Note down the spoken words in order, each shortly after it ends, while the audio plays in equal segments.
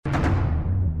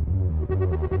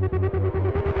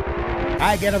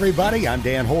Hi again, everybody. I'm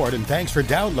Dan Horde, and thanks for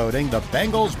downloading the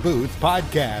Bengals Booth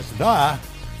podcast.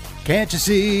 Can't you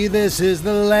see this is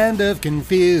the land of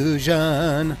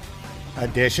confusion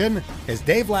edition, as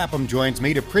Dave Lapham joins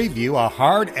me to preview a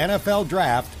hard NFL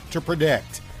draft to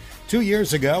predict. 2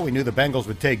 years ago, we knew the Bengals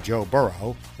would take Joe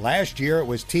Burrow. Last year, it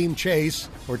was Team Chase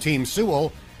or Team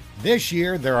Sewell. This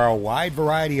year, there are a wide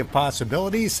variety of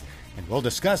possibilities, and we'll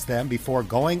discuss them before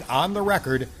going on the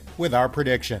record with our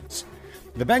predictions.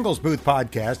 The Bengals Booth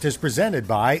podcast is presented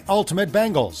by Ultimate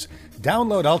Bengals.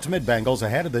 Download Ultimate Bengals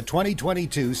ahead of the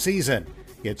 2022 season.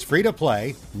 It's free to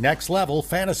play, next level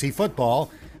fantasy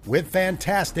football with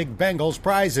fantastic Bengals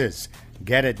prizes.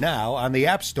 Get it now on the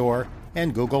App Store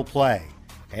and Google Play.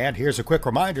 And here's a quick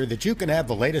reminder that you can have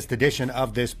the latest edition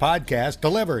of this podcast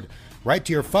delivered right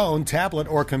to your phone, tablet,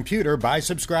 or computer by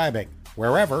subscribing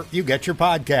wherever you get your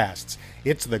podcasts.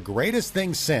 It's the greatest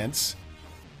thing since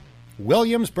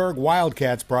Williamsburg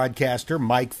Wildcats broadcaster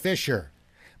Mike Fisher.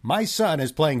 My son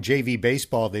is playing JV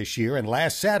baseball this year, and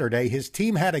last Saturday his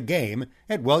team had a game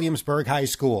at Williamsburg High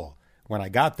School. When I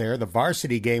got there, the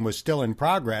varsity game was still in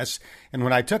progress, and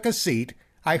when I took a seat,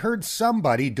 I heard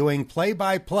somebody doing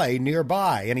play-by-play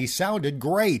nearby, and he sounded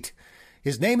great.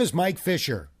 His name is Mike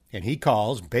Fisher, and he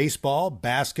calls baseball,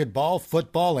 basketball,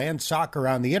 football, and soccer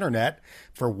on the internet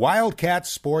for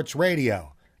Wildcats Sports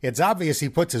Radio. It's obvious he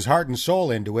puts his heart and soul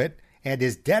into it, and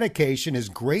his dedication is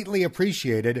greatly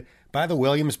appreciated by the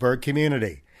Williamsburg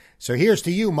community. So here's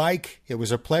to you, Mike. It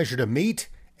was a pleasure to meet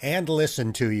and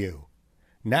listen to you.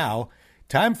 Now,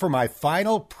 time for my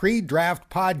final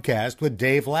pre-draft podcast with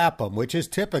Dave Lapham, which is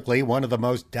typically one of the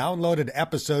most downloaded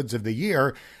episodes of the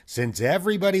year, since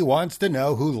everybody wants to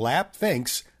know who Lap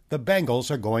thinks the Bengals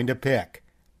are going to pick.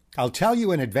 I'll tell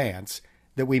you in advance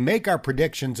that we make our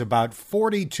predictions about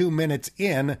 42 minutes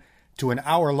in to an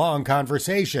hour-long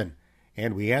conversation,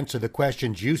 and we answer the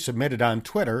questions you submitted on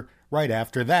Twitter right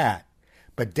after that.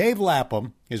 But Dave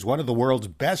Lapham is one of the world's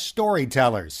best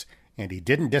storytellers, and he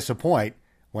didn't disappoint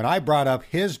when I brought up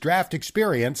his draft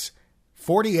experience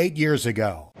 48 years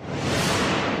ago.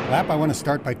 Lap, I want to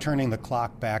start by turning the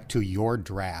clock back to your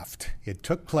draft. It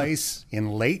took place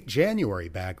in late January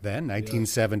back then,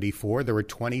 1974. There were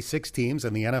 26 teams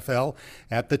in the NFL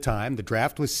at the time. The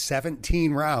draft was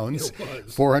 17 rounds,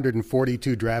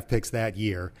 442 draft picks that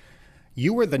year.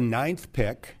 You were the 9th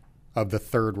pick of the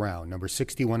 3rd round, number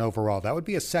 61 overall. That would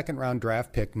be a second-round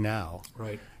draft pick now.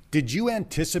 Right. Did you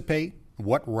anticipate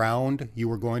what round you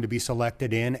were going to be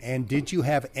selected in, and did you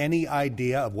have any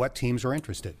idea of what teams were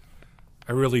interested?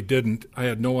 I really didn't. I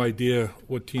had no idea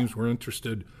what teams were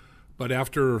interested. But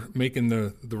after making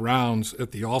the rounds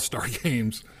at the All-Star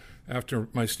games, after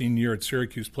my senior year at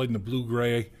Syracuse, played in the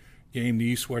Blue-Gray game, the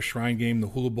East-West Shrine game, the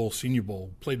Hula Bowl, Senior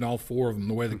Bowl, played in all 4 of them.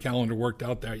 The way the calendar worked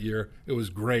out that year, it was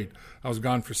great. I was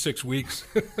gone for 6 weeks,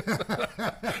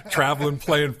 traveling,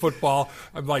 playing football.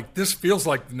 I'm like, this feels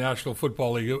like the National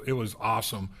Football League. It was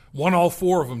awesome. Won all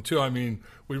 4 of them, too. I mean,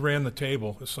 we ran the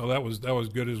table, so that was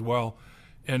good as well.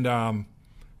 And,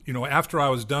 after I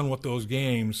was done with those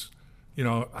games,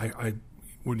 I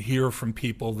would hear from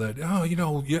people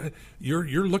that,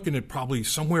 you're looking at probably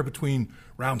somewhere between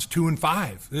rounds 2 and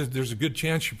 5. There's a good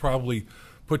chance you probably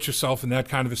put yourself in that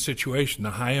kind of a situation.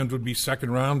 The high end would be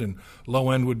 2nd round and low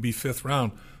end would be 5th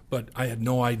round. But I had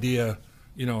no idea,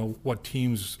 what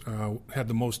teams had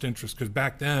the most interest, because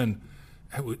back then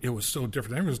it was so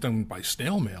different. Everything was done by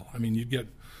snail mail. I mean, you'd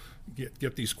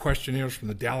get these questionnaires from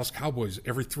the Dallas Cowboys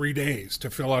every 3 days to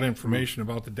fill out information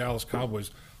about the Dallas Cowboys.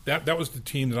 That was the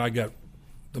team that I got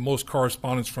the most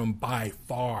correspondence from by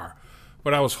far.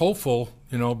 But I was hopeful,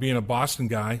 being a Boston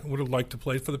guy, would have liked to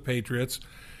play for the Patriots.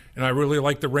 And I really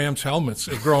liked the Rams helmets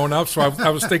growing up, so I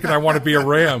was thinking I want to be a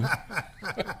Ram.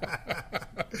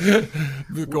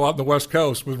 Go out on the West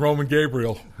Coast with Roman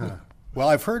Gabriel. Well,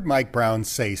 I've heard Mike Brown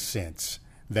say since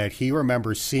that he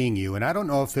remembers seeing you, and I don't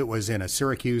know if it was in a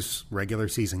Syracuse regular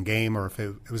season game or if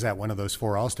it was at one of those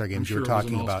 4 All-Star games you were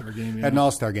talking about. Game, yeah. At an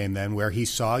All-Star game then, where he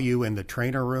saw you in the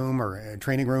training room or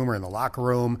in the locker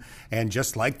room, and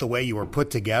just liked the way you were put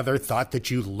together, thought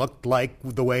that you looked like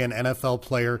the way an NFL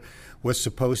player was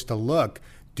supposed to look.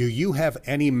 Do you have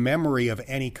any memory of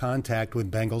any contact with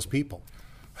Bengals people?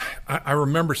 I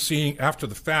remember seeing, after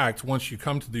the fact, once you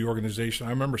come to the organization, I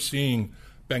remember seeing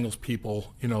Bengals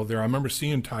people, there. I remember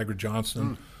seeing Tiger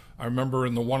Johnson. I remember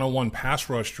in the one-on-one pass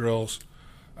rush drills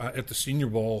at the Senior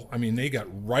Bowl, I mean, they got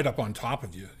right up on top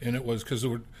of you. And it was because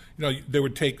they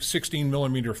would take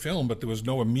 16-millimeter film, but there was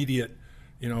no immediate,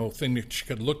 thing that you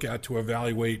could look at to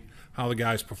evaluate how the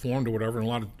guys performed or whatever. And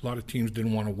a lot of teams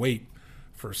didn't want to wait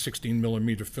for a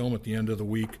 16-millimeter film at the end of the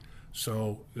week.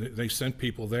 So they sent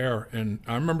people there. And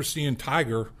I remember seeing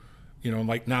Tiger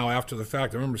like now after the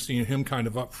fact, I remember seeing him kind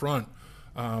of up front,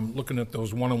 looking at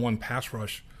those one-on-one pass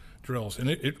rush drills, and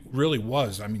it really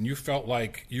was. I mean, you felt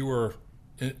like you were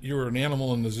an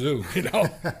animal in the zoo.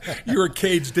 You were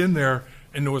caged in there,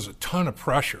 and there was a ton of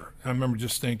pressure. I remember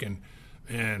just thinking,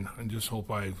 man, I just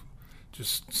hope I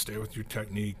just stay with your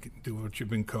technique, do what you've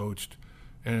been coached.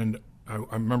 And I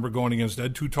remember going against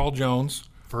Ed Too Tall Jones.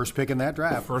 First pick in that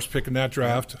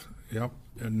draft. Yep.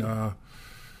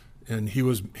 And he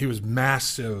was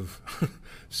massive,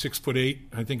 6'8".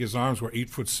 I think his arms were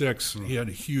 8'6". He had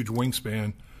a huge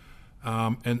wingspan.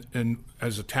 And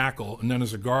as a tackle, and then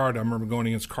as a guard, I remember going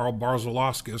against Carl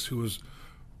Barzilauskis, who was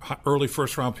early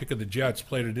first-round pick of the Jets,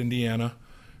 played at Indiana,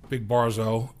 big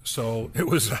Barzo. So it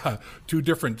was two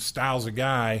different styles of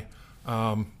guy,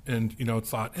 and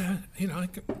thought, I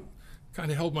kind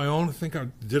of held my own. I think I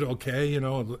did okay,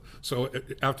 So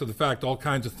after the fact, all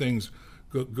kinds of things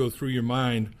go through your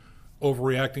mind,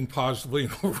 overreacting positively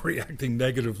and overreacting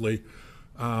negatively.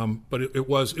 But it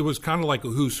was kind of like a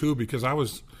who's who, because I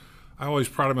always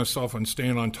prided myself on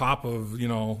staying on top of,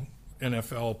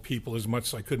 NFL people as much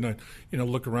as I could. And I,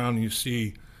 look around and you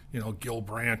see, Gil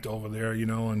Brandt over there,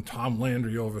 and Tom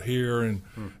Landry over here, and,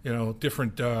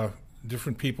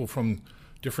 different people from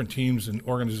different teams and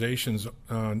organizations,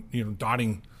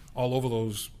 dotting all over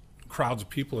those crowds of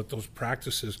people at those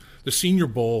practices. The Senior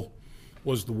Bowl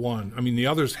was the one. I mean, the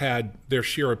others had their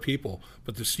share of people,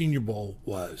 but the Senior Bowl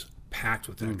was packed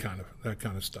with that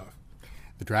kind of stuff.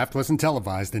 The draft wasn't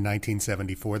televised in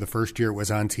 1974. The first year it was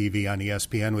on TV on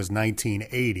ESPN was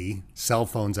 1980. Cell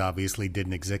phones obviously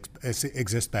didn't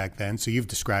exist back then. So you've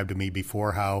described to me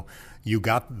before how you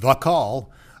got the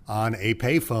call on a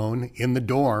payphone in the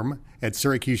dorm at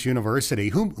Syracuse University.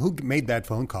 Who made that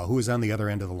phone call? Who was on the other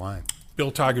end of the line? Bill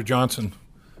Tiger Johnson.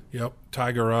 Yep,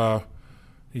 Tiger.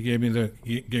 He gave me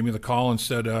the call and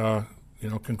said,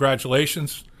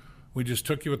 congratulations. We just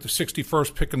took you at the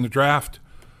 61st pick in the draft.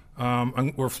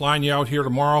 We're flying you out here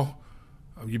tomorrow.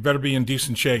 You better be in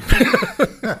decent shape.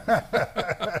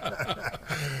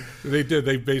 They did.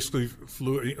 They basically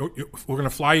flew. We're going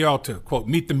to fly you out to, quote,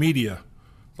 meet the media,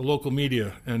 the local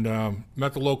media, and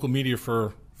met the local media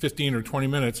for 15 or 20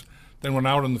 minutes, then went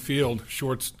out in the field,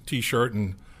 shorts, T-shirt,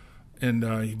 and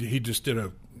he just did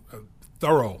a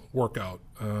thorough workout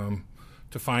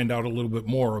to find out a little bit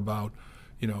more about,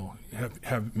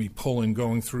 have me pulling,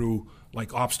 going through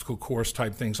like obstacle course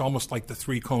type things, almost like the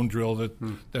 3-cone drill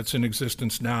that's in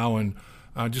existence now, and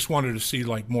just wanted to see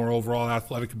like more overall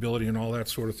athletic ability and all that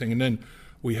sort of thing. And then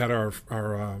we had our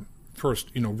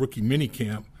first rookie mini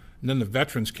camp, and then the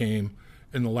veterans came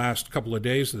in the last couple of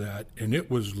days of that, and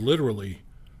it was literally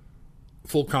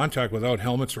full contact without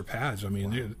helmets or pads. I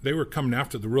mean, they were coming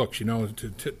after the rooks,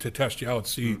 to test you out,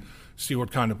 see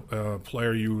what kind of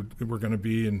player you were going to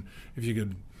be, and if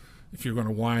you're going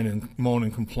to whine and moan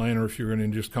and complain, or if you're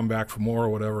going to just come back for more or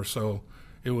whatever. So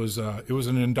it was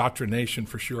an indoctrination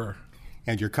for sure.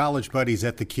 And your college buddies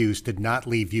at the Cuse did not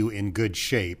leave you in good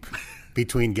shape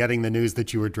between getting the news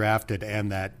that you were drafted and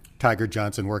that Tiger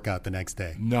Johnson workout the next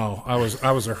day. No, I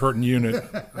was a hurting unit.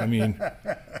 I mean,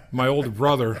 my older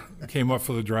brother came up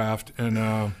for the draft, and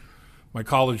my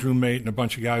college roommate and a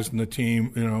bunch of guys in the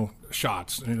team,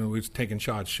 shots. We was taking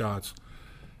shots.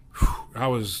 Whew, I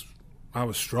was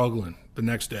struggling the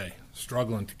next day,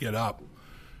 struggling to get up.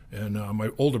 And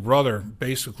my older brother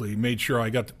basically made sure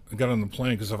I got on the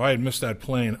plane, because if I had missed that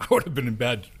plane, I would have been in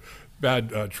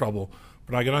bad trouble.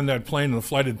 But I got on that plane, and the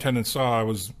flight attendant saw I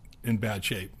was in bad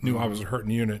shape, knew I was a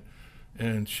hurting unit,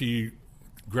 and she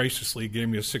graciously gave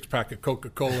me a 6-pack of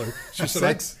Coca-Cola.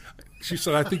 She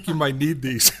said, I think you might need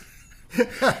these.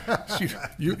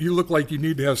 You look like you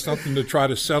need to have something to try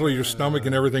to settle your stomach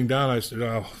and everything down. I said,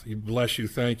 oh, bless you,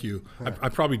 thank you. I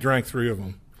probably drank 3 of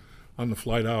them on the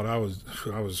flight out. I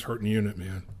was hurting unit,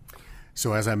 man.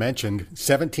 So as I mentioned,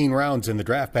 17 rounds in the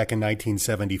draft back in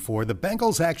 1974. The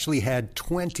Bengals actually had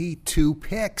 22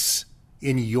 picks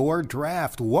in your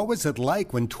draft. What was it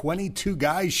like when 22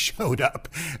 guys showed up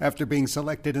after being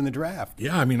selected in the draft?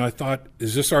 Yeah, I mean, I thought,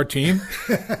 is this our team?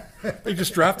 They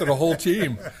just drafted a whole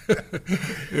team.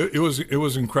 It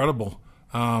was incredible.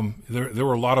 There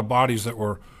were a lot of bodies that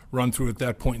were run through at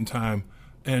that point in time,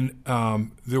 and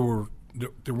there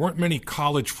weren't many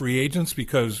college free agents,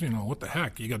 because what the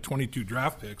heck, you got 22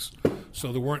 draft picks,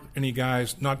 so there weren't any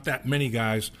guys, not that many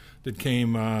guys that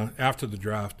came after the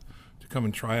draft to come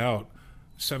and try out.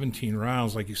 17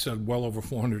 rounds, like you said, well over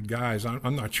 400 guys.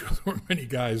 I'm not sure there were many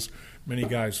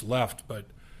guys left, but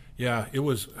yeah, it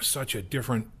was such a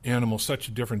different animal, such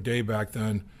a different day back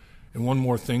then. And one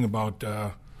more thing about,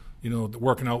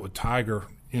 working out with Tiger,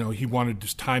 he wanted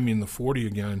to time me in the 40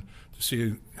 again to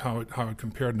see how it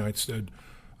compared. And I said,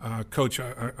 Coach,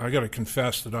 I got to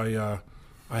confess that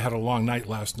I had a long night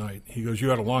last night. He goes, you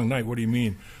had a long night? What do you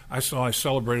mean? I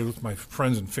celebrated with my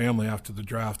friends and family after the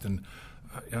draft, and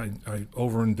I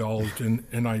overindulged,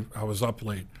 and I was up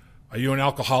late. Are you an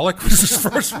alcoholic? Was his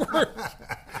first word.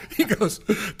 He goes,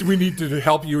 do we need to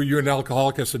help you? Are you an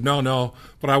alcoholic? I said, no,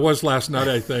 but I was last night,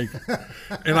 I think.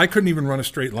 And I couldn't even run a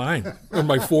straight line on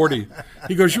my 40.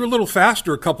 He goes, you were a little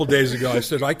faster a couple days ago. I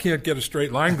said, I can't get a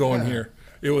straight line going here.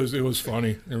 It was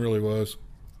funny. It really was.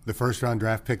 The first-round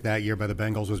draft pick that year by the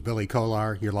Bengals was Billy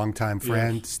Kolar, your longtime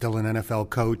friend, yes. Still an NFL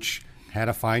coach, had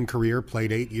a fine career,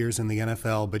 played 8 years in the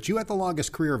NFL, but you had the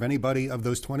longest career of anybody of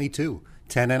those 22.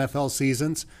 10 NFL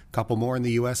seasons, a couple more in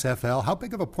the USFL. How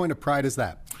big of a point of pride is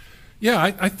that? Yeah,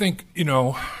 I think,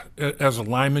 as a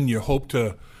lineman, you hope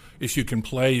to, if you can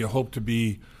play, you hope to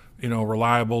be,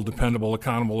 reliable, dependable,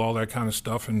 accountable, all that kind of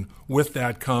stuff. And with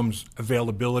that comes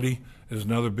availability is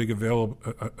another big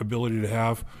ability to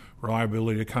have,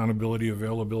 reliability, accountability,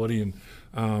 availability. And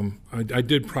I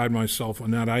did pride myself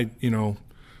on that.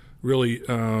 Really,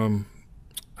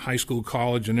 high school,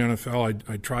 college, and NFL,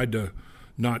 I tried to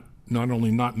not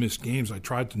only not miss games, I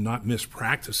tried to not miss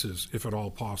practices if at all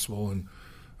possible, and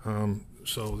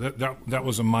so that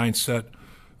was a mindset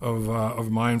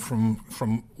of mine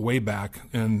from way back,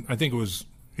 and I think it was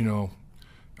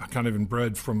kind of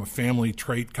inbred from a family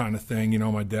trait kind of thing.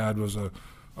 My dad was a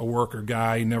worker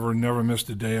guy, never missed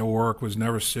a day of work, was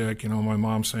never sick. My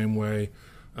mom same way,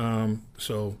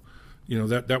 so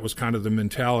that was kind of the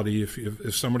mentality.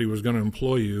 If somebody was going to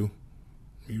employ you,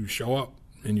 you show up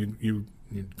and you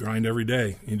grind every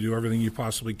day. You do everything you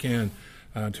possibly can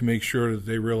to make sure that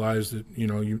they realize that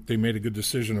they made a good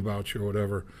decision about you or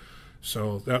whatever.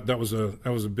 So that was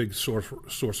a big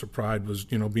source of pride, was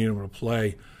being able to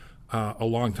play a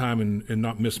long time and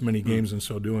not miss many games in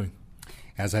so doing.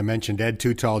 As I mentioned, Ed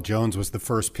Too Tall Jones was the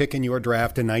first pick in your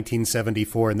draft in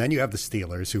 1974, and then you have the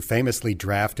Steelers, who famously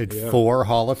drafted 4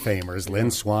 Hall of Famers,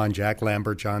 Lynn Swann, Jack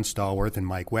Lambert, John Stallworth, and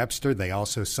Mike Webster. They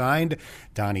also signed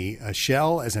Donnie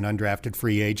Shell as an undrafted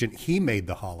free agent. He made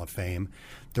the Hall of Fame.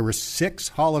 There were 6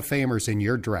 Hall of Famers in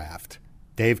your draft.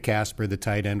 Dave Casper, the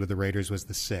tight end with the Raiders, was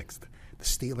the 6th. The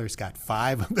Steelers got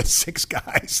 5 of the 6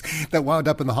 guys that wound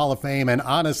up in the Hall of Fame, and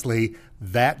honestly,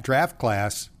 that draft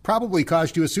class probably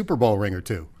cost you a Super Bowl ring or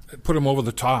two. Put him over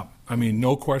the top. I mean,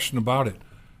 no question about it.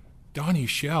 Donnie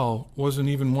Shell wasn't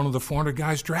even one of the 400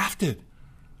 guys drafted.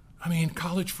 I mean,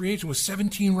 college free agent was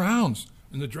 17 rounds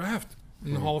in the draft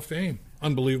in the Hall of Fame.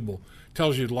 Unbelievable.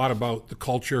 Tells you a lot about the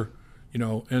culture,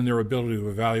 and their ability to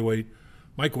evaluate.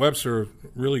 Mike Webster, a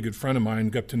really good friend of mine,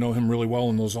 got to know him really well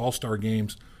in those All-Star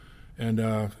games. And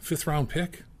 5th-round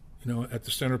pick, at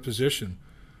the center position.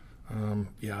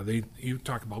 You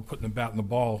talk about putting the bat in the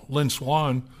ball. Lynn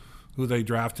Swann, who they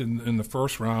drafted in the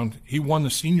first round, he won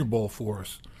the Senior Bowl for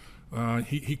us.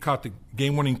 He caught the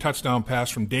game-winning touchdown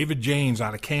pass from David James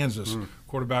out of Kansas,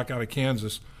 quarterback out of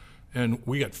Kansas, and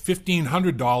we got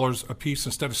 $1,500 a piece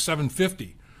instead of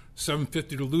 $750.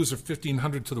 $750 to lose or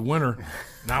 $1,500 to the winner.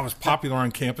 And I was popular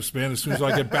on campus, man. As soon as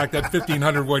I get back, that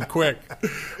 $1,500 went quick.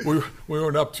 We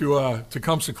went up to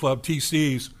Tecumseh Club,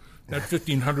 TC's. That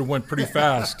 $1,500 went pretty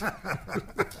fast.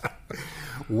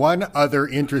 One other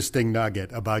interesting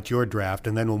nugget about your draft,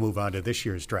 and then we'll move on to this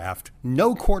year's draft.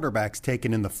 No quarterbacks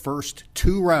taken in the first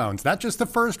 2 rounds. Not just the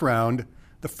first round,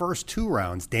 the first 2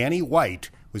 rounds. Danny White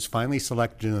was finally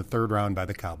selected in the 3rd round by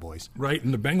the Cowboys. Right,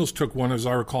 and the Bengals took one, as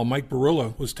I recall. Mike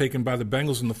Barilla was taken by the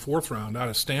Bengals in the 4th round out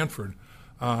of Stanford.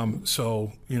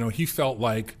 So he felt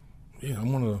like,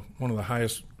 I'm one of the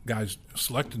highest guys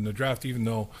selected in the draft, even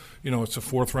though, it's a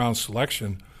 4th round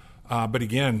selection. But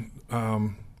again,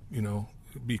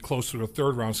 it'd be closer to a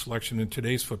 3rd round selection in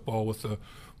today's football with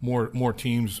more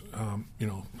teams,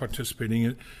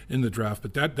 participating in the draft.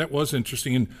 But that was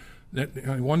interesting. And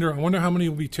I wonder how many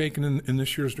will be taken in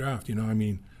this year's draft.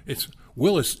 It's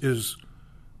Willis is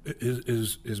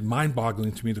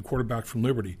mind-boggling to me, the quarterback from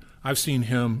Liberty. I've seen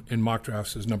him in mock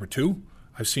drafts as number 2.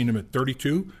 I've seen him at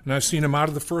 32, and I've seen him out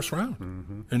of the 1st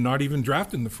round and not even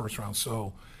drafted in the 1st round.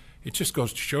 So it just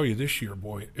goes to show you this year,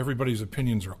 boy, everybody's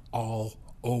opinions are all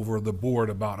over the board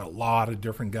about a lot of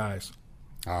different guys.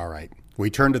 All right. We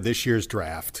turn to this year's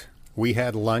draft. We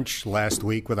had lunch last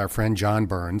week with our friend John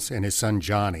Burns and his son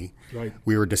Johnny. Right.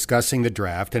 We were discussing the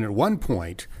draft, and at one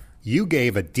point, you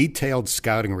gave a detailed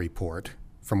scouting report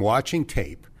from watching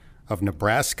tape of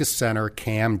Nebraska center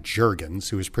Cam Jurgens,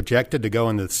 who was projected to go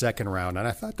into the 2nd round. And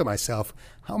I thought to myself,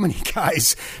 how many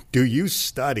guys do you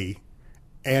study,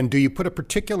 and do you put a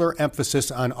particular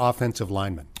emphasis on offensive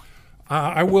linemen?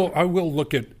 I will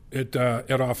look at at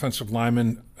offensive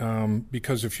lineman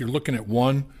because if you're looking at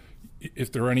one,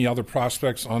 if there are any other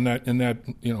prospects on that in that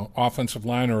offensive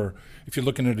line, or if you're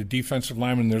looking at a defensive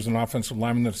lineman, there's an offensive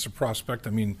lineman that's a prospect. I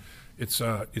mean, it's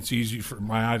easy for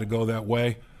my eye to go that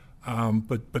way.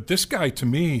 But this guy to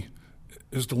me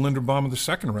is the Linderbaum of the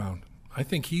second round. I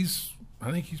think he's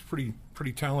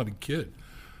pretty talented kid.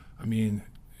 I mean,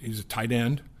 he's a tight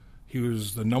end. He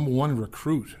was the number one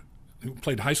recruit. He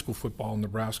played high school football in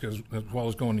Nebraska as well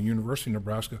as going to University of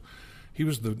Nebraska. He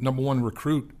was the number one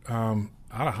recruit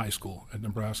out of high school at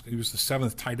Nebraska. He was the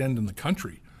 7th tight end in the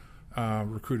country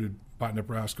recruited by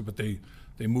Nebraska, but they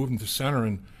moved him to center.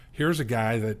 And here's a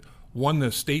guy that won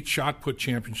the state shot put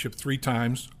championship 3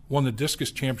 times, won the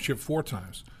discus championship 4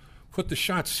 times, put the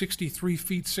shot 63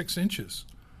 feet 6 inches,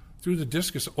 threw the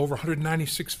discus over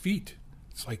 196 feet.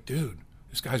 It's like, dude,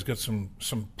 this guy's got some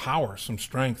power, some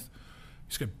strength.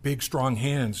 He's got big, strong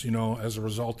hands, as a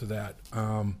result of that.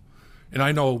 And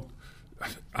I know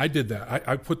I did that.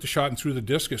 I put the shot and threw the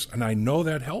discus, and I know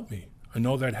that helped me. I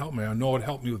know it helped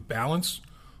me with balance,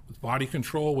 with body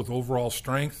control, with overall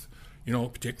strength,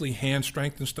 particularly hand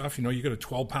strength and stuff. You got a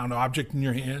 12-pound object in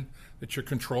your hand that you're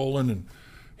controlling. And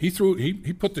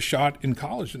he put the shot in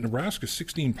college at Nebraska,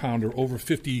 16-pounder, over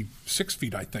 56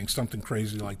 feet, I think, something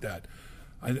crazy like that.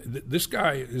 This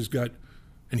guy he's got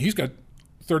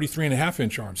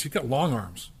 33.5-inch arms. He's got long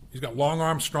arms. He's got long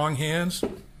arms, strong hands.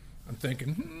 I'm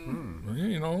thinking,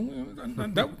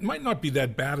 that might not be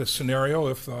that bad a scenario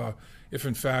if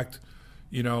in fact,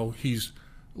 he's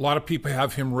a lot of people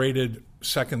have him rated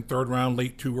 2nd, 3rd round,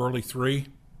 late 2, early 3.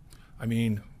 I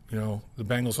mean, the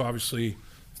Bengals obviously,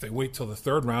 if they wait till the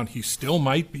 3rd round, he still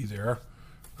might be there.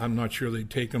 I'm not sure they'd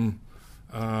take him,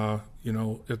 at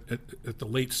the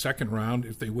late 2nd round.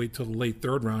 If they wait till the late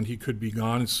 3rd round, he could be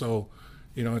gone. And so,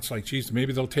 it's like, geez,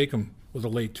 maybe they'll take him with a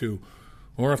late 2.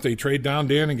 Or if they trade down,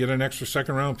 Dan, and get an extra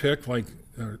 2nd-round pick,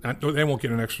 they won't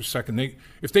get an extra second.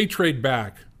 If they trade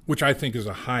back, which I think is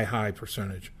a high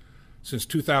percentage, since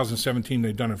 2017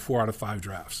 they've done it 4 out of 5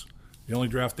 drafts. The only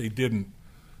draft they didn't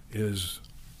is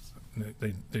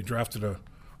they drafted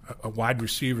a wide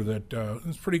receiver that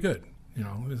is pretty good.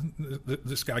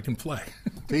 This guy can play.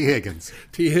 T. Higgins.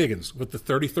 T. Higgins with the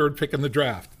 33rd pick in the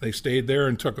draft. They stayed there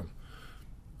and took him.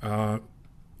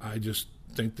 I just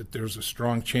think that there's a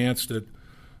strong chance that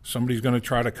somebody's going to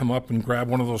try to come up and grab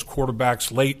one of those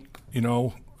quarterbacks late,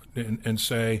 and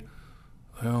say,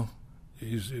 well,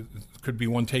 it could be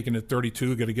one taken at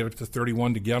 32, got to get up to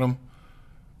 31 to get him.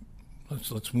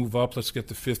 Let's move up. Let's get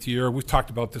the 5th year. We've talked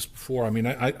about this before. I mean,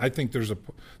 I think there's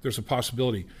a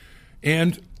possibility,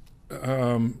 and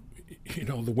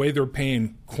the way they're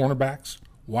paying cornerbacks,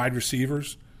 wide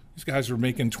receivers, these guys are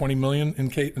making $20 million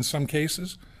in some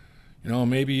cases.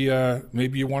 Maybe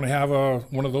you want to have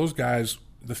one of those guys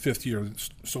the 5th year.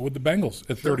 So would the Bengals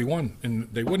at 31, and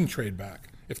they wouldn't trade back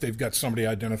if they've got somebody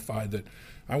identified that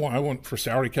I want for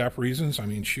salary cap reasons. I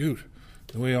mean, shoot,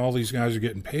 the way all these guys are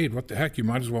getting paid, what the heck? You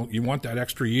might as well. You want that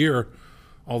extra year,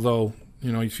 although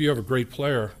if you have a great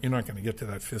player, you're not going to get to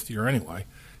that 5th year anyway.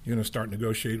 You're going to start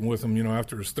negotiating with him,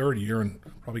 after his 3rd year, and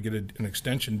probably get an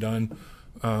extension done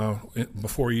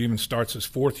before he even starts his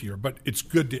 4th year. But it's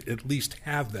good to at least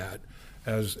have that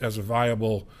as a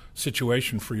viable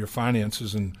situation for your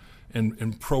finances and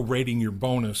prorating your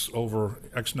bonus over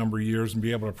X number of years and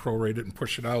be able to prorate it and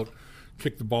push it out,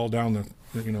 kick the ball down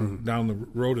down the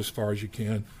road as far as you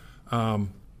can.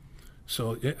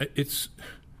 So it's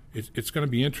going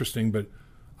to be interesting, but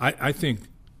I think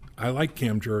I like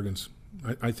Cam Jurgens.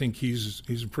 I think he's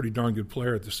a pretty darn good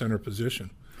player at the center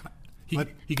position.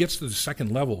 He gets to the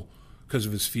second level because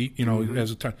of his feet.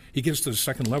 He gets to the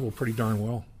second level pretty darn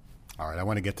well. All right, I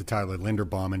want to get to Tyler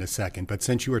Linderbaum in a second, but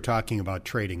since you were talking about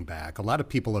trading back, a lot of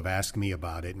people have asked me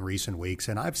about it in recent weeks,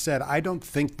 and I've said I don't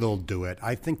think they'll do it.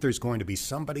 I think there's going to be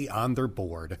somebody on their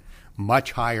board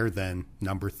much higher than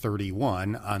number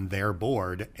 31 on their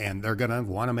board, and they're going to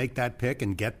want to make that pick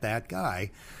and get that guy.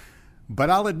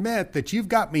 But I'll admit that you've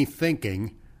got me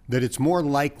thinking that it's more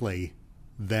likely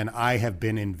than I have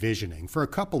been envisioning for a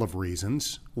couple of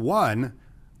reasons. One,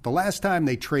 the last time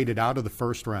they traded out of the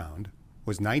first round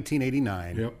was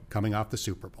 1989, coming off the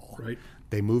Super Bowl. Right.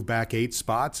 They moved back 8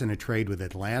 spots in a trade with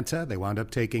Atlanta. They wound up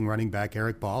taking running back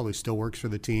Eric Ball, who still works for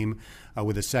the team,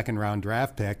 with a second-round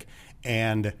draft pick.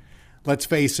 And let's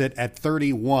face it, at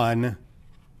 31,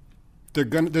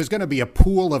 there's going to be a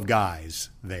pool of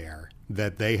guys there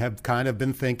that they have kind of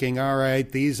been thinking, all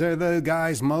right, these are the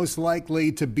guys most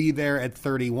likely to be there at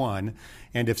 31.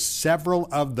 And if several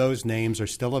of those names are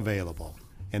still available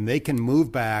and they can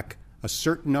move back a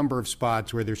certain number of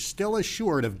spots where they're still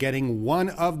assured of getting one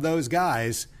of those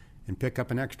guys, and pick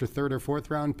up an extra third or fourth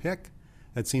round pick,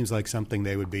 that seems like something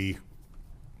they would be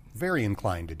very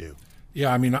inclined to do.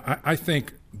 Yeah, I mean, I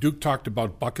think Duke talked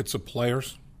about buckets of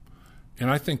players, and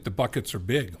I think the buckets are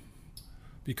big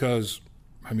because,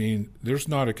 I mean, there's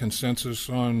not a consensus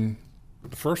on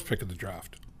the first pick of the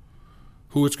draft,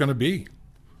 who it's going to be.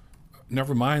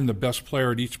 Never mind the best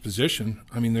player at each position.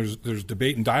 I mean, there's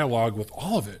debate and dialogue with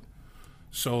all of it.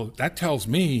 So that tells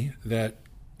me that,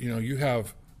 you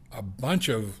have a bunch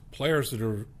of players that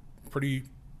are pretty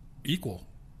equal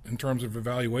in terms of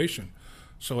evaluation.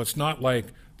 So it's not like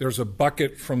there's a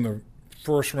bucket from the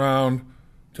first round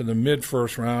to the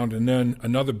mid-first round and then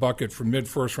another bucket from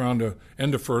mid-first round to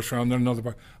end of first round, then another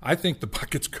bucket. I think the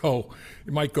buckets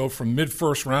might go from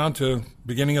mid-first round to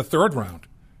beginning of third round,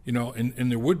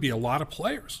 and there would be a lot of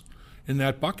players in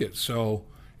that bucket. So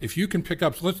if you can pick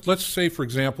up, let's say, for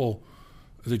example,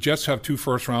 the Jets have 2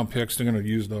 first-round picks. They're going to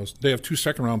use those. They have 2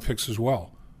 second-round picks as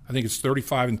well. I think it's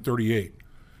 35 and 38.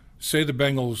 Say the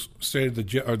Bengals,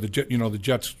 the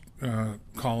Jets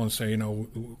call and say,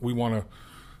 we want to,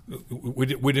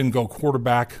 we didn't go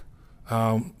quarterback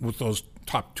with those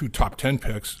top 10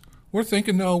 picks. We're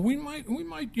thinking, no, we might,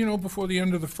 before the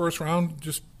end of the first round,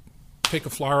 just take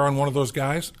a flyer on one of those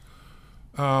guys.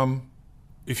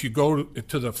 If you go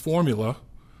to the formula,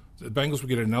 the Bengals will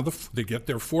get they get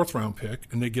their 4th round pick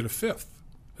and they get a 5th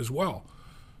as well.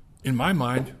 In my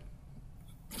mind,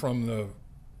 from the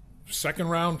second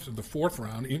round to the 4th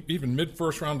round, even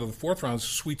mid-first round to the 4th round is a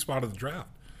sweet spot of the draft.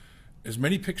 As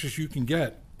many picks as you can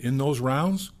get in those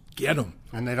rounds, get them.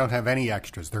 And they don't have any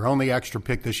extras. Their only extra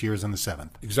pick this year is in the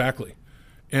 7th. Exactly.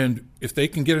 And if they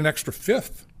can get an extra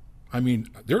 5th, I mean,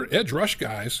 they're edge rush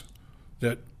guys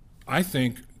that I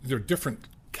think they're different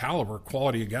caliber,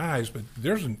 quality of guys, but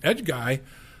there's an edge guy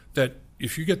that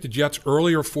if you get the Jets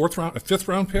earlier a 5th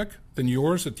round pick than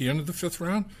yours at the end of the 5th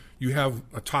round, you have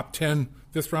a top 10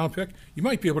 5th round pick, you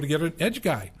might be able to get an edge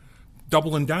guy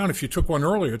doubling down if you took one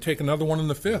earlier, take another one in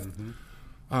the 5th.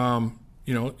 Mm-hmm.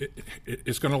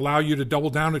 It's going to allow you to double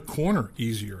down at corner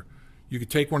easier. You could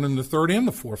take one in the 3rd and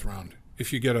the 4th round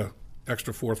if you get an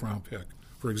extra 4th round pick,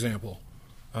 for example,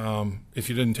 if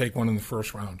you didn't take one in the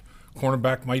 1st round.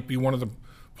 Cornerback might be one of the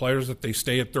players that they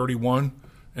stay at 31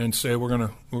 and say we're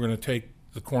gonna take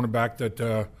the cornerback that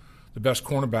the best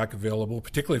cornerback available,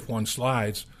 particularly if one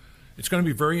slides. It's going to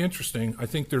be very interesting. I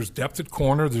think there's depth at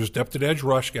corner. There's depth at edge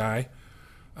rush guy.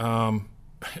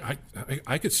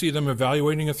 I could see them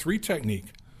evaluating a 3 technique.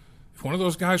 If one of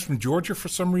those guys from Georgia for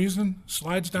some reason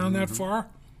slides down that far,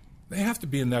 they have to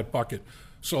be in that bucket.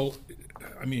 So,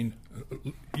 I mean,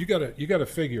 you gotta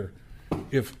figure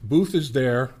if Booth is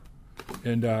there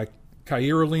and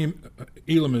Kaiir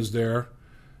Elam is there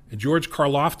and George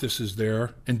Karlaftis is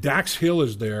there and Dax Hill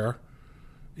is there,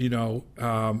 and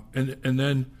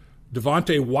then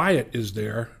Devontae Wyatt is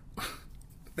there.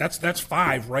 That's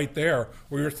 5 right there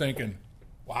where you're thinking,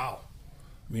 wow.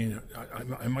 I mean,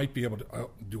 I might be able to.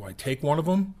 Do I take one of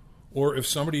them, or if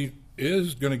somebody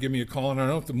is going to give me a call and I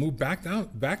don't have to move back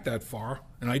that far,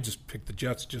 and I just pick the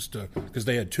Jets just because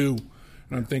they had 2,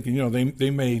 and I'm thinking, they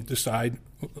may decide,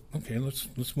 okay,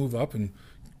 let's move up and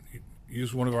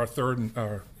use one of our 3rd and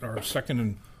our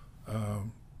 2nd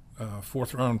and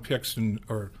 4th round picks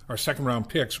or our 2nd round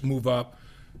picks, move up,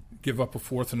 give up a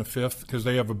 4th and a 5th because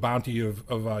they have a bounty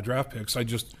of draft picks. I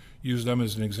just use them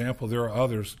as an example. There are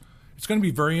others. It's going to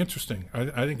be very interesting.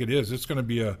 I think it is. It's going to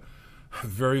be a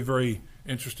very, very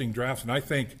interesting draft. And I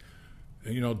think,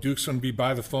 Duke's going to be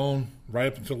by the phone right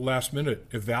up until the last minute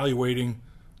evaluating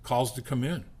calls to come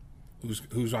in.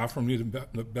 Who's offering me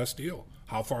the best deal?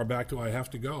 How far back do I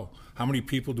have to go? How many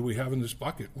people do we have in this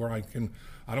bucket where I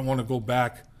don't want to go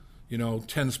back,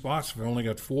 10 spots if I only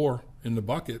got 4 in the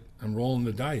bucket. I'm rolling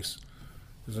the dice.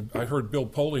 I heard Bill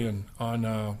Polian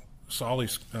on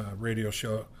Solly's radio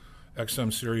show,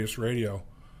 XM Sirius Radio,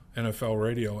 NFL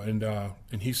Radio,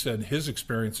 and he said his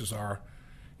experiences are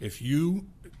if you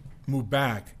move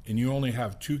back and you only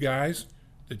have 2 guys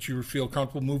that you feel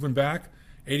comfortable moving back,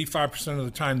 85% of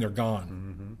the time they're gone.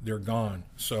 Mm-hmm. They're gone.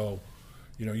 So,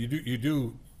 you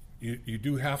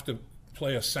do have to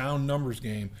play a sound numbers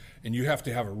game, and you have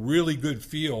to have a really good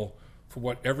feel for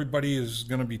what everybody is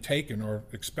going to be taking or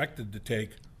expected to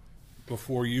take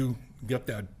before you get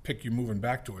that pick you're moving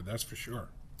back to it. That's for sure.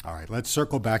 All right, let's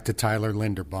circle back to Tyler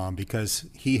Linderbaum because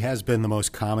he has been the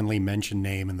most commonly mentioned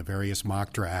name in the various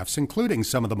mock drafts, including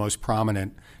some of the most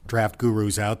prominent draft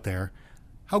gurus out there.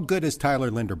 How good is Tyler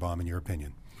Linderbaum in your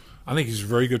opinion? I think he's a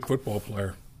very good football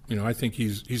player. I think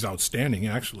he's outstanding,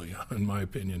 actually, in my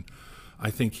opinion. I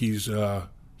think he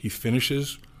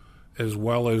finishes as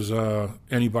well as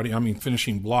anybody. I mean,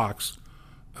 finishing blocks.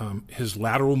 His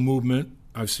lateral movement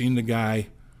I've seen the guy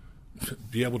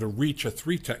be able to reach a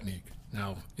 3 technique.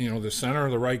 Now, the center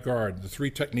of the right guard, the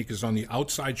 3 technique is on the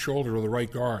outside shoulder of the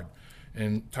right guard.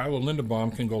 And Tyler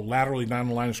Linderbaum can go laterally down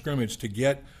the line of scrimmage to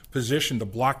get position to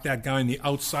block that guy on the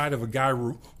outside of a guy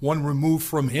one remove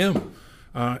from him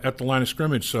at the line of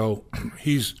scrimmage. So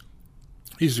he's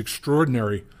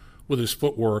extraordinary with his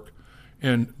footwork.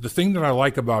 And the thing that I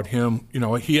like about him,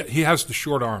 he has the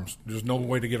short arms. There's no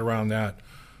way to get around that.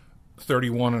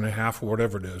 31 and a half or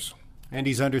whatever it is. And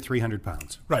he's under 300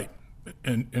 pounds. Right.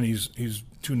 And he's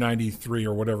 293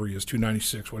 or whatever he is,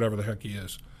 296, whatever the heck he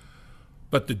is.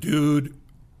 But the dude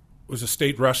was a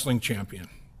state wrestling champion.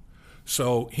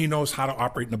 So he knows how to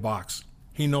operate in the box.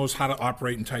 He knows how to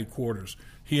operate in tight quarters.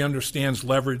 He understands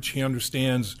leverage. He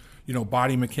understands,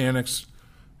 body mechanics.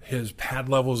 His pad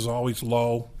level is always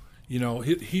low.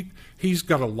 He's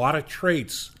got a lot of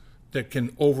traits that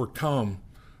can overcome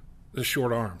the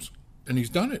short arms. And he's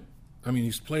done it. I mean,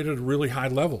 he's played at a really high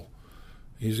level.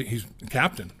 He's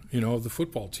captain, of the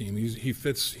football team. He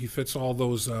fits all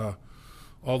those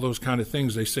kind of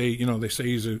things. They say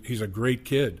he's a great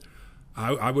kid.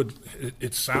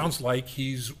 It sounds like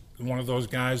he's one of those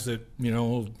guys that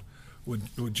would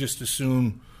just as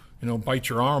soon bite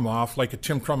your arm off like a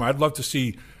Tim Crumry. I'd love to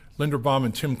see Linderbaum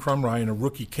and Tim Crumry in a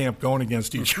rookie camp going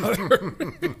against each other.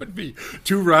 It would be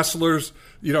 2 wrestlers,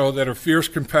 that are fierce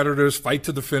competitors, fight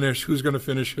to the finish. Who's going to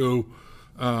finish who?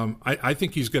 I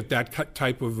think he's got that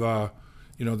type of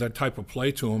that type of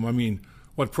play to him. I mean,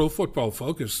 what Pro Football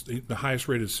Focus, the highest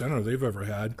rated center they've ever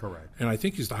had. Correct. And I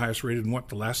think he's the highest rated in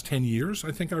the last 10 years,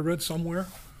 I think I read somewhere,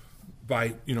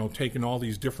 by, taking all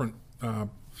these different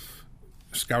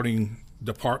scouting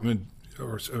department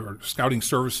or scouting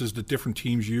services that different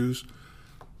teams use.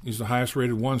 He's the highest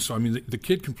rated one. So, I mean, the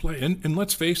kid can play. And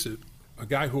let's face it, a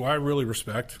guy who I really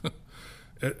respect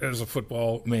as a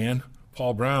football man,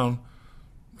 Paul Brown,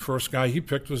 first guy he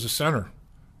picked was a center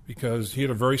because he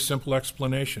had a very simple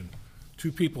explanation.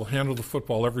 2 people handle the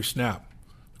football every snap,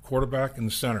 the quarterback and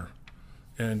the center.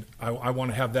 And I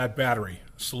want to have that battery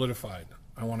solidified.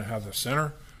 I want to have the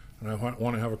center, and I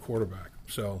want to have a quarterback.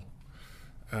 So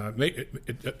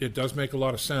it does make a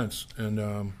lot of sense.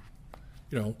 And,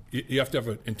 you have to have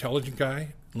an intelligent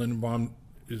guy. Lindenbaum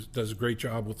does a great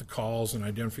job with the calls and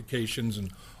identifications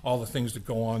and all the things that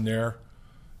go on there.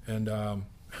 And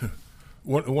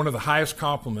one of the highest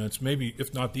compliments, maybe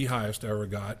if not the highest I ever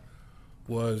got,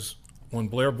 was when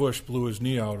Blair Bush blew his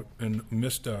knee out and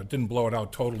missed, didn't blow it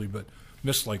out totally, but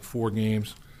missed like 4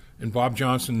 games. And Bob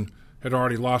Johnson had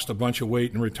already lost a bunch of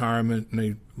weight in retirement, and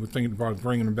they were thinking about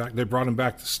bringing him back. They brought him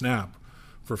back to snap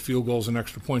for field goals and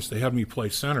extra points. They had me play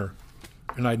center,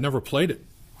 and I'd never played it,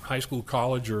 high school,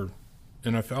 college, or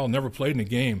NFL, never played in a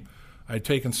game. I'd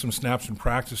taken some snaps in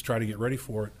practice, try to get ready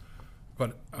for it,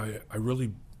 but I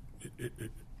really,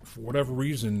 for whatever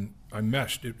reason, I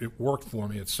meshed. It worked for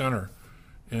me at center.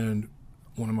 And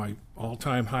one of my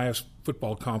all-time highest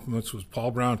football compliments was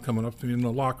Paul Brown coming up to me in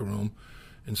the locker room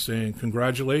and saying,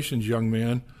 "Congratulations, young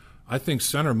man. I think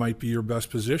center might be your best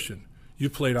position. You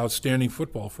played outstanding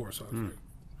football for us."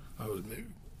 I was maybe.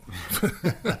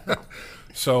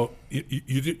 So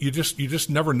you just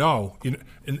never know.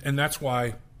 And that's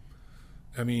why,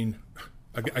 I mean,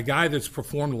 a guy that's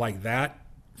performed like that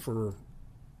for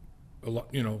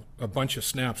a bunch of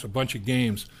snaps, a bunch of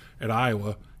games at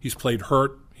Iowa, he's played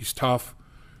hurt, he's tough,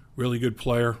 really good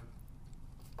player.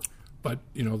 But,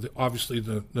 obviously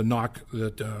the knock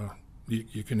that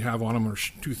you can have on him are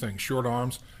 2 things, short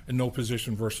arms and no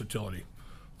position versatility.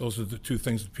 Those are the 2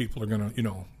 things that people are going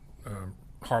to,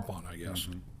 harp on, I guess.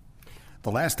 Mm-hmm.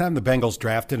 The last time the Bengals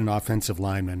drafted an offensive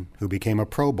lineman who became a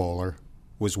Pro Bowler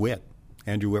was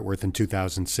Andrew Whitworth in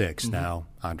 2006. Mm-hmm. Now,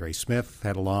 Andre Smith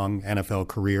had a long NFL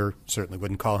career, certainly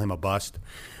wouldn't call him a bust.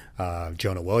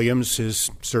 Jonah Williams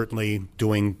is certainly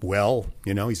doing well.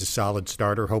 He's a solid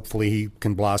starter. Hopefully he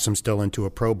can blossom still into a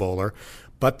Pro Bowler.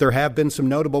 But there have been some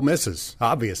notable misses,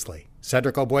 obviously.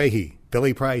 Cedric Ogbuehi,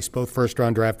 Billy Price, both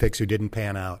first-round draft picks who didn't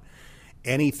pan out.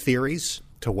 Any theories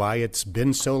to why it's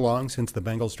been so long since the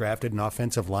Bengals drafted an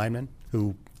offensive lineman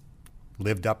who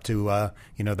lived up to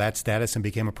that status and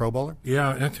became a Pro Bowler?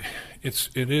 Yeah, it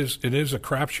is a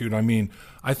crapshoot. I mean,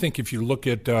 I think if you look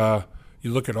at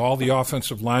all the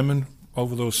offensive linemen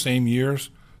over those same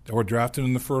years that were drafted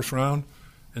in the first round,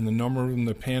 and the number of them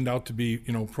that panned out to be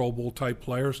Pro Bowl type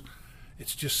players,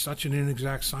 it's just such an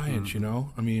inexact science.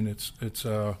 Mm-hmm. I mean, it's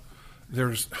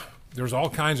there's all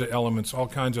kinds of elements, all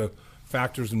kinds of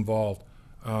factors involved.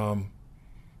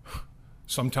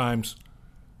 Sometimes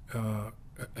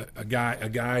a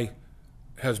guy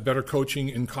has better coaching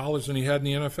in college than he had in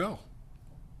the NFL.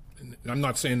 And I'm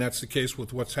not saying that's the case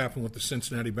with what's happened with the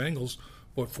Cincinnati Bengals,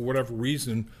 but for whatever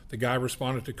reason, the guy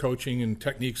responded to coaching and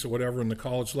techniques or whatever in the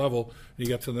college level, and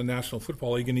he got to the National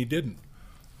Football League and he didn't.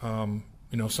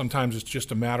 Sometimes it's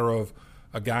just a matter of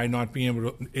a guy not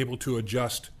being able to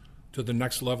adjust to the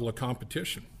next level of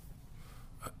competition.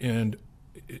 And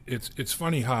it's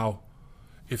funny how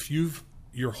if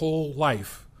your whole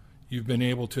life you've been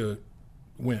able to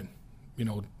win,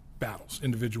 battles,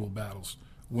 individual battles,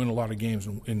 win a lot of games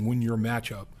and win your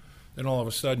matchup, then all of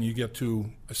a sudden you get to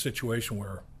a situation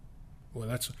where,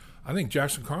 I think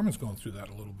Jackson Carman's going through that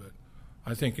a little bit.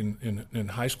 I think in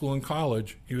high school and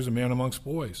college, he was a man amongst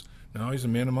boys. Now he's a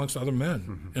man amongst other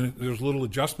men, and there's a little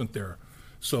adjustment there.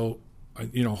 So,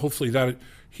 hopefully that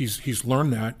he's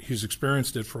learned that, he's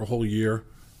experienced it for a whole year,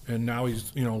 and now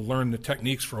he's learned the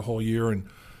techniques for a whole year. And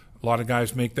a lot of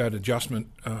guys make that adjustment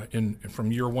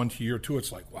from year one to year two.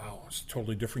 It's like, wow, it's a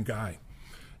totally different guy.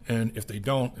 And if they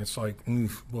don't, it's like,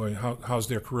 boy, how's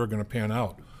their career going to pan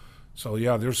out? So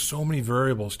yeah, there's so many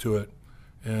variables to it,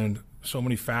 and so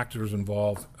many factors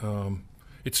involved.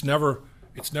 It's never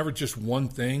just one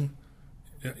thing,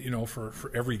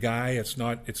 for every guy. It's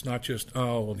not just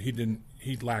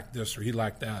he lacked this or he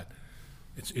lacked that.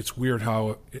 It's weird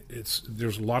how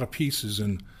there's a lot of pieces,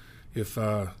 and if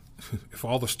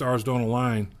all the stars don't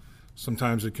align,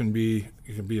 sometimes it can be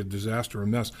a disaster, a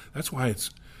mess. That's why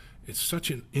it's such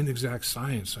an inexact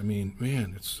science. I mean,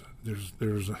 man,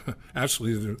 there's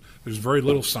actually there's very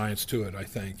little science to it. I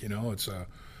think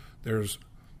there's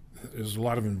a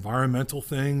lot of environmental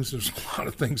things. There's a lot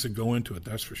of things that go into it.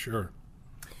 That's for sure.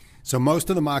 So most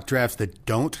of the mock drafts that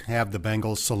don't have the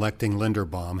Bengals selecting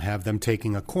Linderbaum have them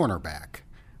taking a cornerback.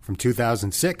 From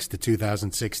 2006 to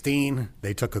 2016,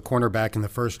 they took a cornerback in the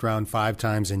first round 5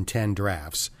 times in 10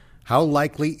 drafts. How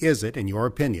likely is it, in your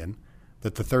opinion,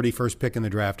 that the 31st pick in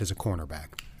the draft is a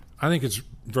cornerback? I think it's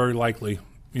very likely.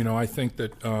 I think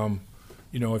that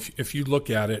if you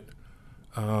look at it,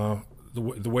 the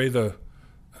way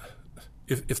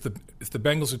if the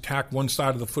Bengals attack one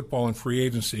side of the football in free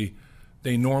agency,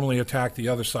 they normally attack the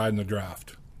other side in the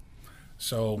draft.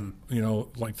 So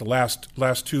like the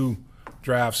last 2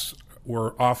 drafts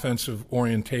were offensive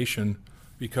orientation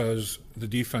because the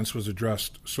defense was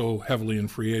addressed so heavily in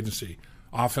free agency.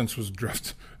 Offense was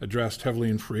addressed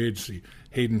heavily in free agency.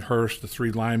 Hayden Hurst, the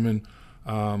 3 linemen,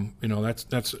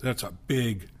 that's a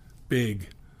big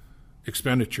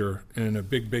expenditure and a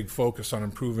big focus on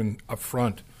improving up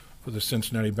front for the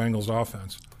Cincinnati Bengals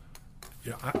offense.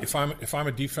 If I'm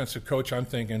a defensive coach, I'm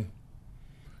thinking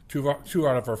two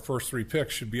out of our first 3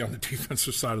 picks should be on the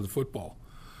defensive side of the football.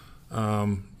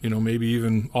 Maybe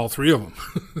even all 3 of them.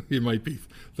 You might be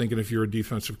thinking if you're a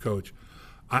defensive coach.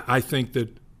 I think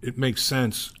that it makes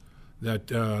sense that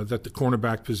the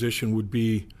cornerback position would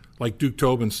be, like Duke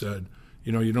Tobin said,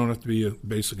 you don't have to be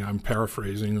basically, I'm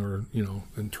paraphrasing or,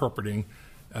 interpreting.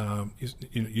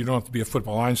 You don't have to be a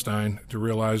football Einstein to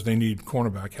realize they need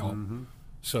cornerback help. Mm-hmm.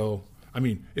 So,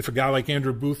 if a guy like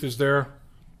Andrew Booth is there,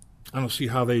 I don't see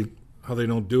how they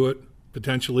don't do it,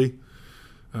 potentially.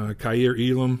 Kaiir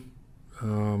Elam,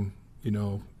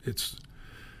 it's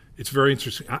very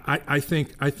interesting. I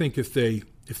think if they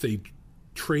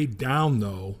trade down,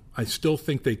 though, I still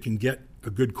think they can get a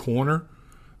good corner,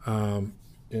 and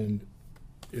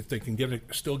if they can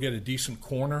still get a decent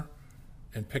corner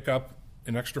and pick up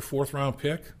an extra 4th round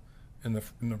pick in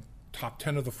the top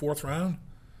 10 of the 4th round,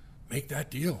 make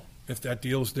that deal. If that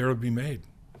deal is there to be made.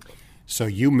 So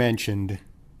you mentioned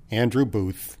Andrew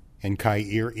Booth and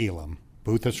Kaiir Elam.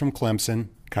 Booth is from Clemson.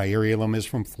 Kaiir Elam is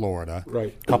from Florida.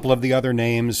 Right. A couple of the other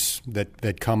names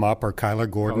that come up are Kyler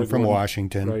Gordon from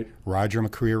Washington, right. Roger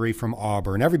McCreary from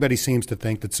Auburn. Everybody seems to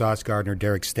think that Sauce Gardner,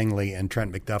 Derek Stingley, and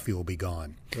Trent McDuffie will be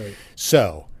gone. Right.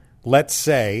 So let's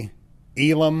say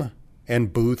Elam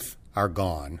and Booth are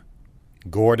gone.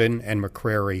 Gordon and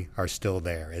McCreary are still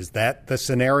there. Is that the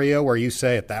scenario where you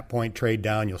say at that point trade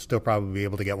down, you'll still probably be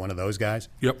able to get one of those guys?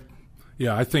 Yep.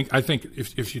 Yeah, I think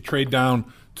if you trade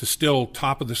down to still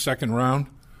top of the 2nd round,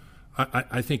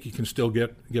 I think you can still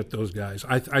get those guys.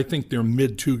 I think they're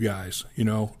mid-2 guys.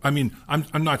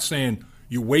 I'm not saying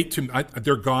you wait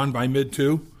they're gone by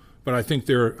mid-2, but I think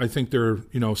they're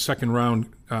 2nd round,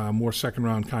 more 2nd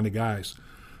round kind of guys.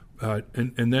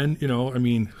 And then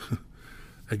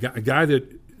a guy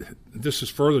that this is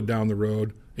further down the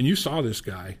road, and you saw this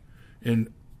guy,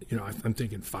 and I'm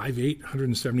thinking 5'8",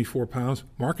 174 pounds.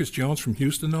 Marcus Jones from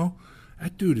Houston, though,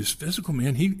 that dude is physical,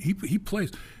 man. He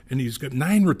plays, and he's got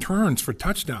 9 returns for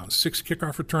touchdowns, 6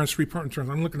 kickoff returns, 3 punt returns.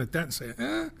 I'm looking at that and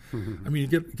saying, you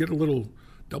get a little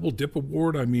double dip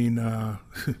award.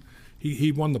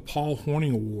 He won the Paul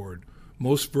Hornung Award,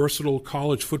 most versatile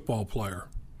college football player,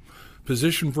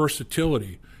 position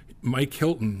versatility. Mike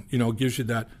Hilton, gives you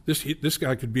that. This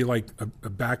guy could be like a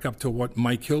backup to what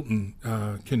Mike Hilton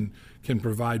can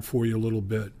provide for you a little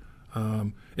bit.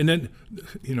 And then,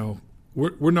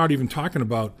 we're not even talking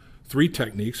about three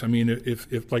techniques. I mean,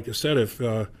 if like I said, if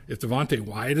Devontae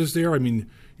Wyatt is there, I mean,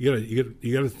 you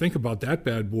got to think about that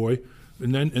bad boy.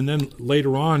 And then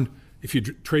later on, if you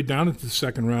trade down into the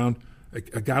second round,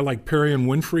 a guy like Perrion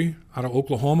Winfrey out of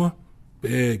Oklahoma,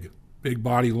 big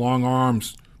body, long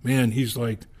arms. Man, he's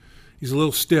a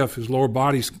little stiff. His lower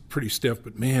body's pretty stiff,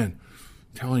 but man,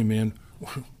 I'm telling you, man,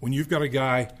 when you've got a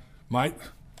guy, I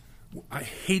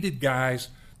hated guys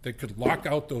that could lock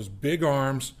out those big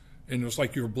arms, and it was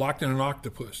like you were blocked in an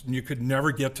octopus, and you could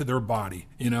never get to their body,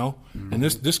 Mm-hmm. And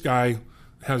this guy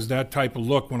has that type of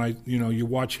look. When you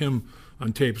watch him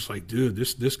on tape, it's like, dude,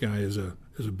 this guy is a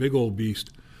big old beast.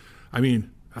 I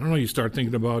mean, I don't know. You start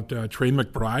thinking about Trey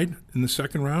McBride in the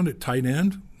second round at tight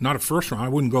end. Not a first round. I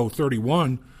wouldn't go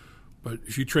 31, but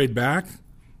if you trade back,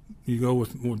 you go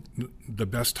with the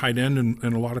best tight end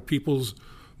in a lot of people's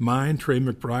mind. Trey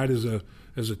McBride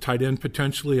as a tight end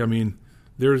potentially. I mean,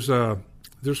 there's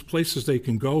places they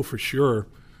can go for sure.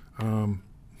 And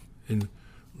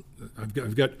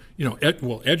I've got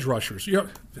edge rushers.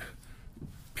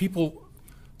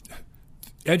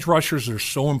 Edge rushers are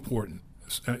so important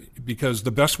because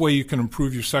the best way you can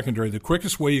improve your secondary, the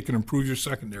quickest way you can improve your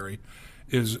secondary,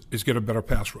 is get a better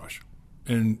pass rush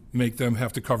and make them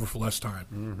have to cover for less time.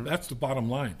 Mm-hmm. That's the bottom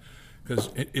line, because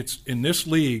it's in this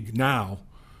league now.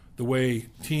 The way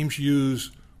teams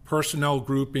use personnel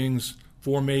groupings,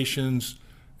 formations,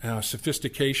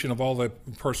 sophistication of all the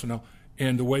personnel,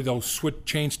 and the way they'll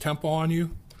change tempo on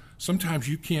you, sometimes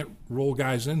you can't roll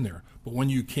guys in there. But when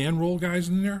you can roll guys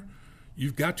in there,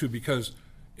 you've got to, because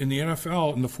in the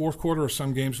NFL, in the fourth quarter of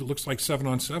some games, it looks like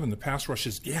 7-on-7. The pass rush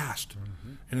is gassed.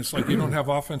 Mm-hmm. And it's like you don't have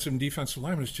offensive and defensive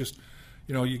linemen. It's just,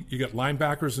 you got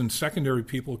linebackers and secondary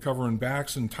people covering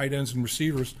backs and tight ends and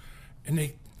receivers, and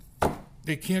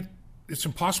they can't, it's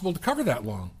impossible to cover that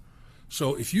long.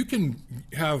 So if you can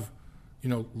have,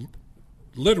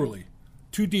 literally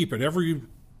 2 deep at every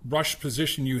rush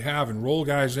position you have and roll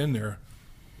guys in there,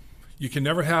 you can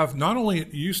never have, not only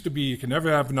it used to be you can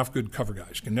never have enough good cover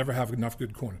guys, you can never have enough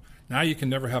good corner. Now you can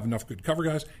never have enough good cover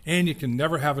guys, and you can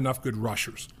never have enough good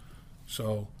rushers.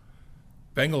 So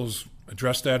Bengals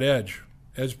address that edge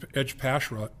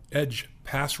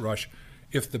pass rush.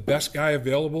 If the best guy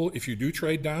available, if you do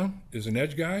trade down, is an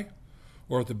edge guy,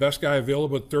 or if the best guy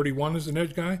available at 31 is an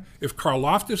edge guy, if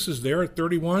Karlaftis is there at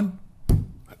 31,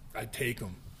 I'd take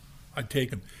him.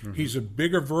 Mm-hmm. He's a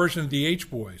bigger version of the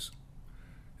H-boys.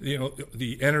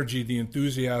 The energy, the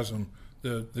enthusiasm,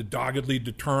 the doggedly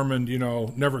determined,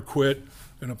 never quit,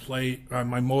 gonna play.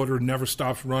 My motor never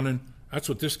stops running. That's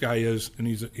what this guy is, and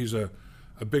he's a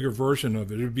bigger version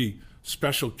of it. It would be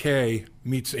Special K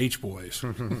meets H-boys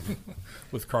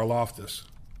with Karlaftis.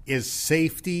 Is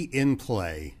safety in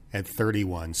play at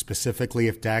 31, specifically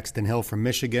if Daxton Hill from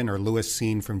Michigan or Lewis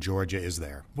Cine from Georgia is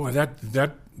there? Boy,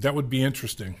 that would be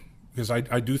interesting, because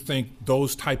I do think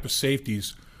those type of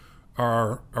safeties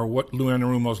are what Lou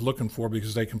Anarumo is looking for,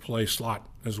 because they can play slot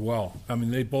as well. I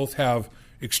mean, they both have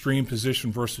extreme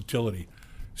position versatility.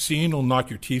 Cine will knock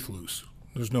your teeth loose.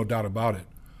 There's no doubt about it.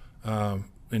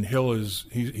 And Hill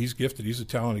he's gifted. He's a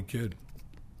talented kid.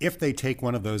 If they take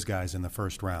one of those guys in the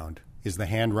first round, is the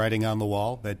handwriting on the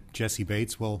wall that Jessie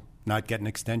Bates will not get an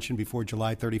extension before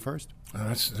July 31st?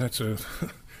 That's a,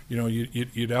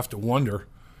 you'd have to wonder.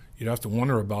 You'd have to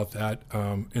wonder about that,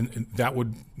 and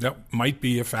that might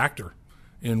be a factor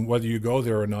in whether you go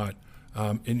there or not.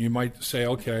 And you might say,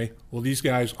 okay, well, these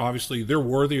guys obviously they're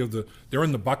worthy they're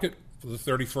in the bucket for the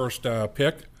 31st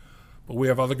pick, but we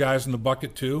have other guys in the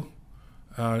bucket too.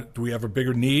 Do we have a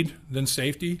bigger need than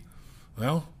safety?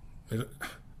 Well, the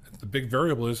big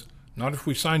variable is not if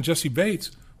we sign Jessie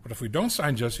Bates, but if we don't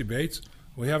sign Jessie Bates,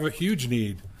 we have a huge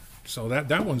need. So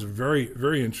that one's very,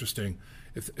 very interesting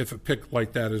if a pick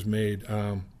like that is made.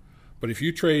 But if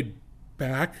you trade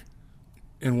back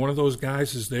and one of those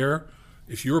guys is there,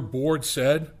 if your board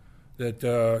said that,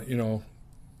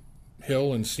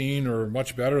 Hill and Cine are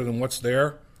much better than what's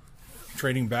there,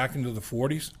 trading back into the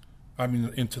 40s,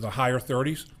 into the higher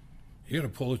 30s, you got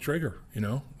to pull the trigger,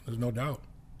 there's no doubt.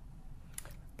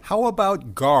 How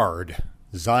about guard?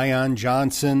 Zion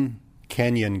Johnson,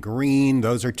 Kenyon Green,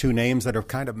 those are 2 names that are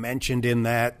kind of mentioned in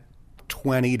that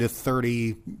 20 to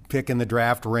 30 pick in the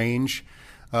draft range.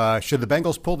 Should the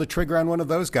Bengals pull the trigger on one of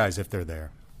those guys if they're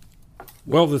there?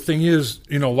 Well, the thing is,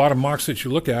 a lot of mocks that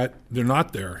you look at, they're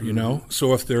not there, Mm-hmm.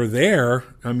 So if they're there,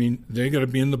 they got to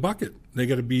be in the bucket. They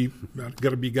got to be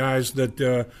guys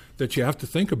that you have to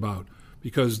think about,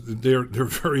 because they're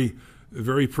very,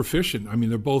 very proficient. I mean,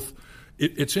 they're both.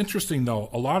 It's interesting though.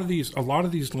 A lot of these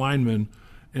linemen,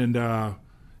 and I'm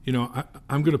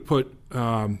going to put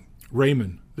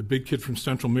Raymond, the big kid from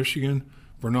Central Michigan,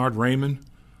 Bernard Raymond,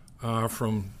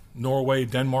 from Norway,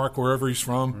 Denmark, wherever he's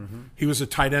from. Mm-hmm. He was a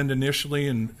tight end initially,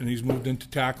 and he's moved into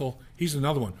tackle. He's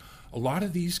another one. A lot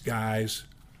of these guys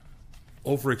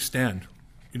overextend.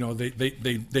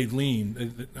 They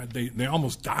lean. They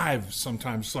almost dive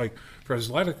sometimes. Like for as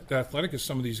athletic as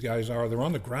some of these guys are, they're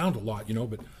on the ground a lot,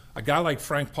 but a guy like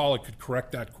Frank Pollock could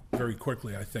correct that very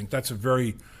quickly, I think. That's a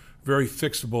very, very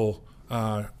fixable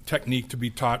technique to be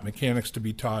taught, mechanics to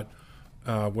be taught,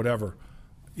 whatever.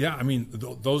 Yeah, I mean,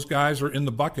 those guys are in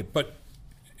the bucket. But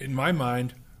in my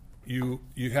mind, you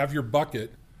have your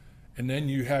bucket, and then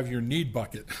you have your need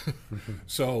bucket.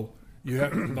 So you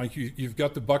have you've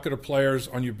got the bucket of players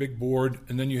on your big board,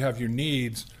 and then you have your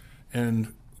needs.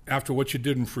 And after what you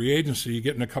did in free agency, you're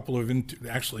getting a couple of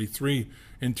three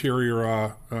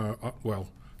interior,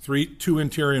 two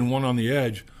interior and one on the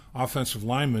edge offensive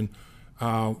linemen.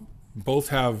 Both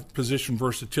have position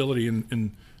versatility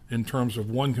in terms of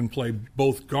one can play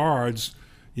both guards.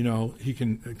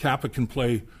 Kappa can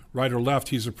play right or left.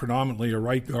 He's predominantly a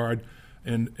right guard,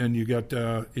 and you got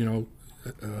a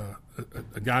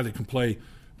guy that can play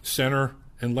center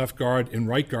and left guard and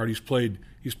right guard. He's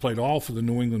played all for the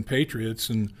New England Patriots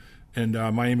and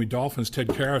Miami Dolphins. Ted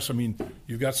Karras. I mean,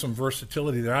 you've got some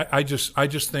versatility there. I just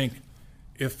think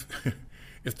if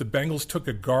the Bengals took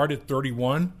a guard at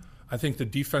 31, I think the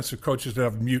defensive coaches would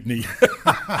have mutiny.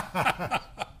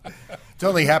 It's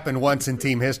only happened once in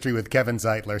team history with Kevin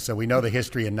Zeitler, so we know the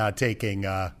history in not taking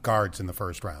guards in the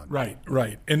first round. Right.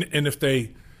 And if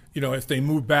they, if they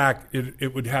move back,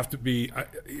 it would have to be,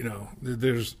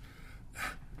 there's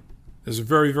a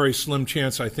very, very slim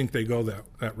chance I think they go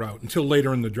that route until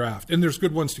later in the draft. And there's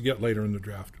good ones to get later in the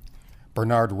draft.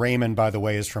 Bernard Raymond, by the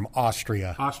way, is from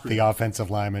Austria. The offensive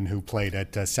lineman who played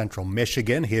at Central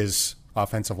Michigan. His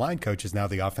offensive line coach is now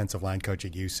the offensive line coach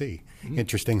at UC. Mm-hmm.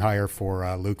 Interesting hire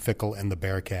for Luke Fickell and the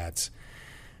Bearcats.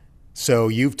 So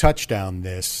you've touched on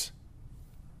this.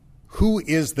 Who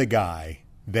is the guy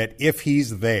that if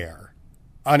he's there,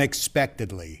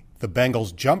 unexpectedly, the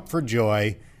Bengals jump for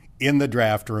joy in the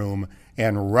draft room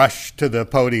and rush to the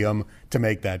podium to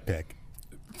make that pick?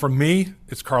 For me,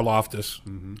 it's Karlaftis.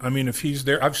 Mm-hmm. I mean, if he's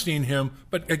there, I've seen him.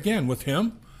 But again, with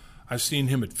him, I've seen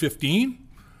him at 15.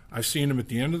 I've seen him at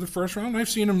the end of the first round. I've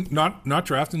seen him not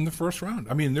drafted in the first round.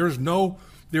 I mean, there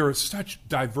are such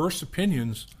diverse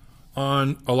opinions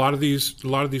on a lot of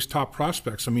these top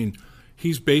prospects. I mean,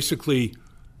 he's basically,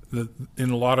 in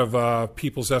a lot of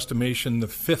people's estimation, the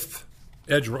fifth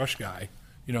edge rush guy.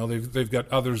 They've got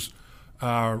others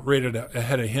rated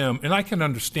ahead of him, and I can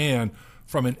understand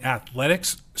from an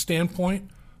athletics standpoint,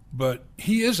 but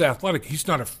he is athletic. He's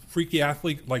not a freaky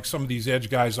athlete like some of these edge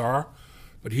guys are,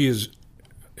 but he's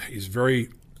very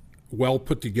well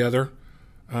put together,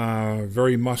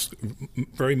 very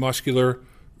muscular,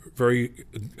 very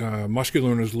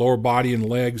muscular in his lower body and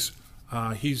legs.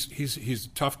 He's a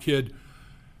tough kid.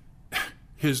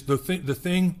 The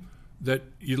thing that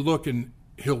you look and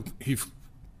he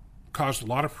caused a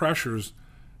lot of pressures.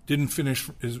 Didn't finish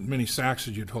as many sacks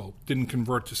as you'd hope. Didn't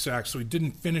convert to sacks, so he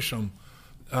didn't finish them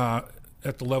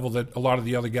at the level that a lot of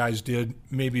the other guys did.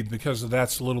 Maybe because of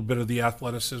that's a little bit of the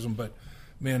athleticism, but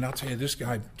man, I'll tell you, this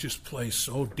guy just plays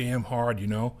so damn hard.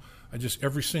 I just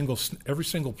every single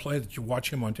play that you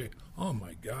watch him on tape. Oh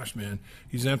my gosh, man,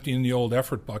 he's emptying the old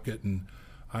effort bucket, and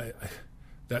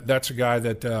that's a guy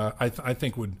that I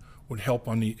think would help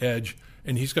on the edge.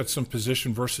 And he's got some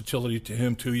position versatility to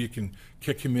him too. You can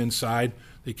kick him inside.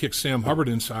 They kick Sam Hubbard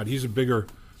inside. He's a bigger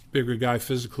guy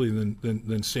physically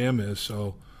than Sam is.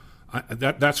 So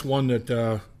that's one that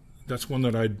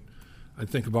I'd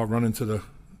think about running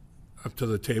up to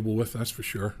the table with. That's for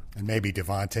sure. And maybe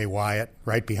Devontae Wyatt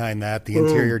right behind that, the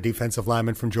interior defensive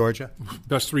lineman from Georgia.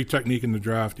 Best three technique in the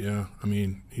draft. Yeah, I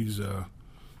mean he's a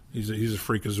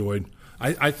freakazoid.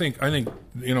 I think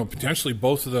potentially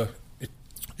both of the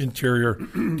interior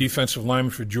defensive linemen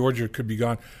for Georgia could be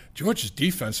gone. Georgia's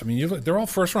defense, I mean, they're all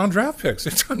first-round draft picks.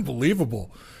 It's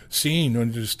unbelievable seeing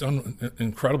and just an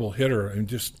incredible hitter. And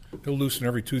just he'll loosen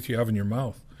every tooth you have in your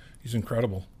mouth. He's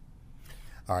incredible.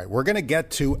 All right, we're going to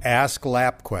get to Ask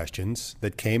Lap questions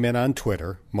that came in on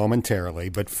Twitter momentarily.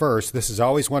 But first, this is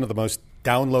always one of the most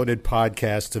downloaded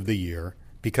podcasts of the year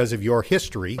because of your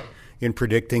history in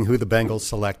predicting who the Bengals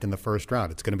select in the first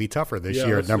round. It's going to be tougher this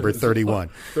year at number 31.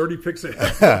 30 picks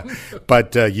ahead.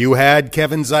 But you had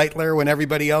Kevin Zeitler when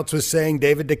everybody else was saying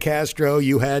David DeCastro.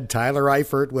 You had Tyler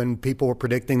Eifert when people were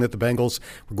predicting that the Bengals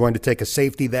were going to take a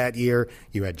safety that year.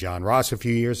 You had John Ross a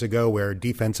few years ago where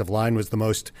defensive line was the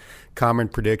most common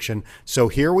prediction. So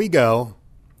here we go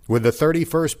with the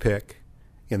 31st pick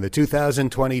in the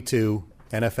 2022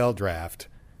 NFL Draft.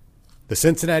 The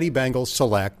Cincinnati Bengals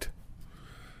select.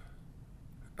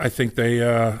 I think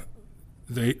there's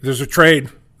a trade.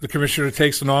 The commissioner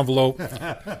takes an envelope,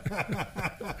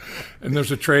 and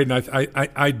there's a trade. And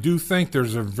I do think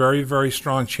there's a very, very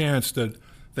strong chance that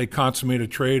they consummate a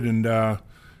trade and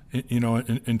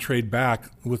trade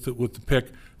back with the pick.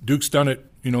 Duke's done it,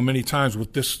 many times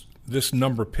with this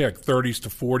number pick, 30s to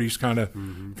 40s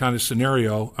kind of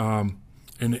scenario,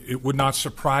 and it would not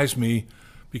surprise me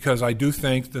because I do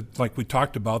think that, like we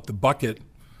talked about, the bucket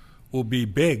will be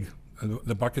big.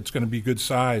 The bucket's going to be good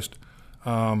sized,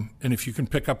 and if you can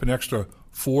pick up an extra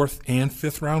 4th and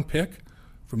 5th round pick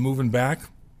for moving back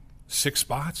 6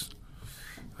 spots,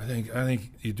 I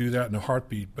think you do that in a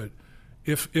heartbeat. But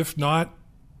if not,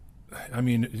 I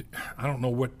mean, I don't know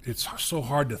what. It's so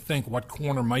hard to think what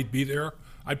corner might be there.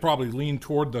 I'd probably lean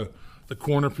toward the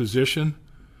corner position.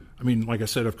 I mean, like I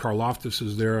said, if Karlaftis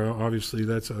is there, obviously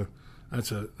that's a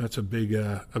big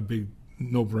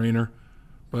no-brainer.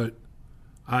 But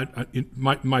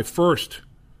my first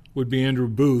would be Andrew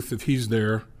Booth if he's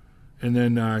there, and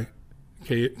then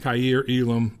Kaiir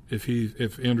Elam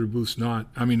if Andrew Booth's not.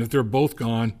 I mean, if they're both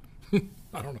gone,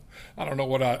 I don't know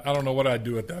what I'd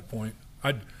do at that point.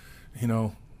 I'm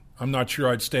not sure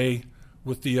I'd stay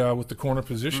with the corner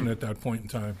position at that point in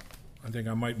time. I think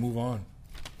I might move on.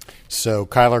 So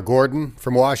Kyler Gordon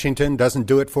from Washington doesn't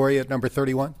do it for you at number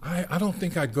 31? I don't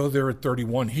think I'd go there at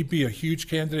 31. He'd be a huge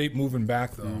candidate moving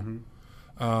back, though.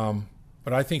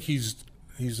 But I think he's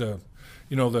the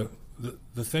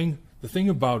thing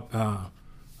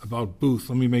about Booth.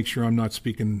 Let me make sure I'm not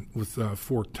speaking with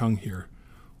forked tongue here.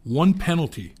 1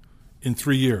 penalty in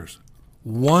 3 years.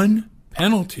 1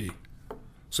 penalty.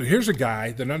 So here's a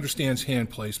guy that understands hand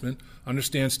placement,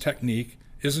 understands technique,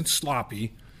 isn't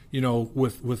sloppy,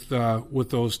 with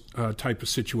those type of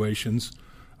situations.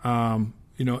 To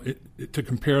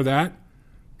compare that,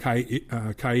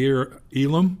 Kaiir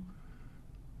Elam,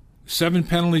 7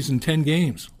 penalties in 10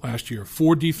 games last year,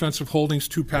 4 defensive holdings,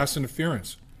 2 pass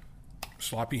interference.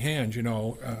 Sloppy hand,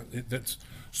 that's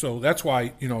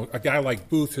why a guy like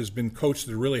Booth has been coached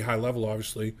at a really high level,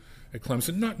 obviously at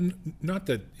Clemson. Not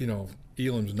that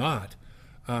Elam's not,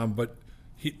 but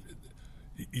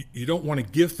you don't want to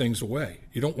give things away.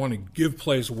 You don't want to give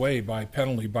plays away by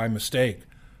penalty, by mistake,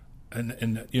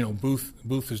 and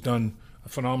Booth has done a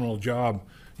phenomenal job,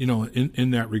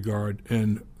 in that regard,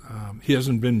 and he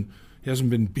hasn't been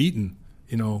beaten.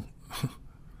 I'm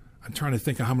trying to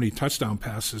think of how many touchdown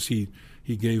passes he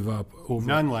gave up over.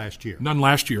 None last year.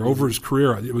 Over his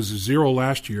career. It was 0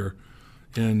 last year,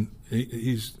 and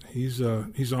he's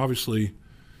obviously,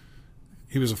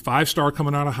 he was a 5-star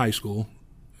coming out of high school.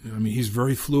 I mean, he's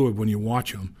very fluid when you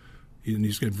watch him, and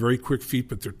he's got very quick feet,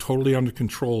 but they're totally under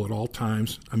control at all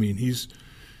times. I mean, he's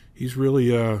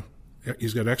really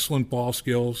he's got excellent ball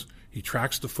skills. He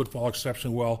tracks the football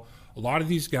exceptionally well. A lot of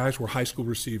these guys were high school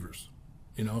receivers,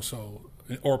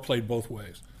 or played both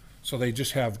ways. So they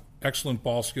just have excellent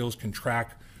ball skills, can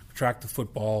track the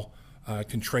football,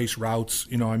 can trace routes.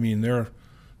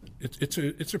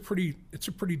 It's a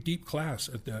pretty deep class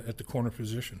at the corner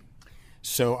position.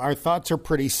 So our thoughts are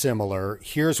pretty similar.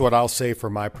 Here's what I'll say for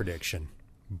my prediction: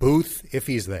 Booth, if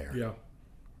he's there. Yeah.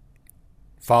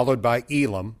 Followed by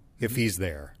Elam, if he's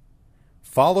there.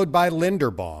 Followed by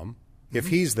Linderbaum, if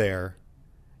he's there.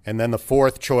 And then the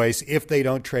 4th choice, if they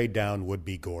don't trade down, would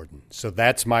be Gordon. So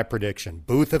that's my prediction: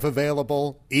 Booth, if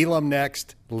available, Elam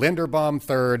next, Linderbaum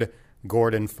 3rd,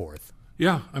 Gordon 4th.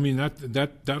 Yeah, I mean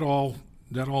that all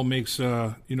makes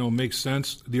makes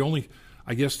sense. The only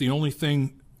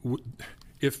thing,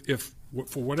 if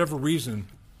for whatever reason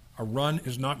a run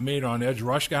is not made on edge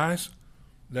rush guys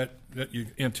that you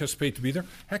anticipate to be there.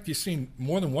 Heck, you've seen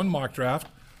more than one mock draft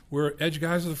where edge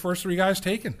guys are the first 3 guys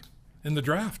taken in the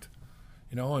draft.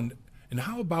 And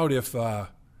how about if a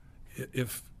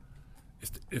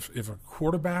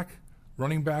quarterback,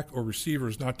 running back, or receiver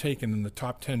is not taken in the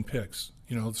top 10 picks?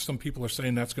 Some people are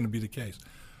saying that's going to be the case.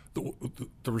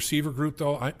 The receiver group,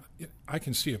 though, I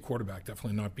can see a quarterback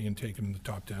definitely not being taken in the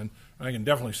top 10. I can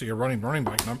definitely see a running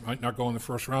back might not go in the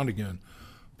first round again.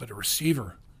 But a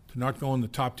receiver to not go in the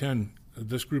top 10,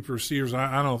 this group of receivers,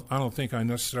 I don't think I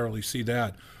necessarily see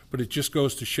that. But it just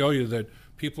goes to show you that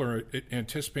people are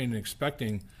anticipating and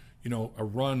expecting, a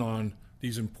run on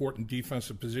these important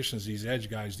defensive positions, these edge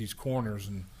guys, these corners,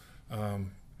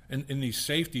 and these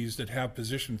safeties that have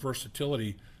position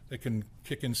versatility that can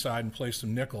kick inside and play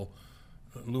some nickel.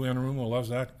 Lou Anarumo loves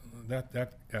that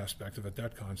aspect of it,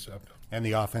 that concept. And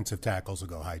the offensive tackles will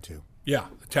go high too. Yeah,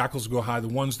 the tackles go high. The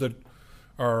ones that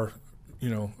are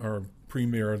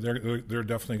premier, they're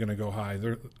definitely going to go high.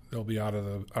 They'll be out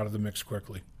of the mix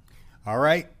quickly. All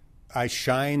right. I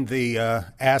shined the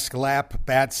Ask Lap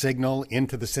bat signal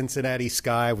into the Cincinnati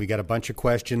sky. We got a bunch of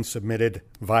questions submitted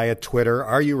via Twitter.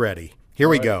 Are you ready? Here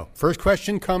we go. First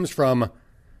question comes from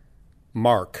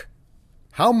Mark.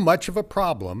 How much of a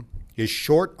problem is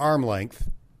short arm length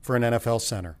for an NFL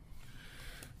center?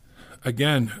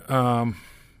 Again,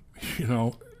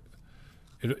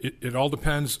 it all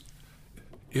depends.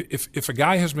 If a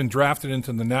guy has been drafted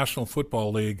into the National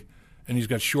Football League and he's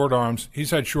got short arms,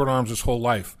 he's had short arms his whole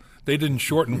life. They didn't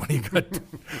shorten when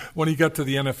he got to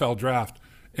the NFL draft.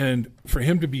 And for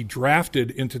him to be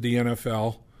drafted into the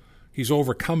NFL, he's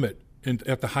overcome it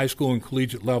at the high school and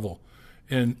collegiate level.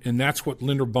 And that's what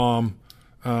Linderbaum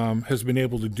has been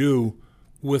able to do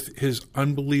with his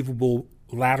unbelievable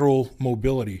lateral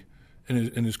mobility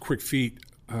and his quick feet.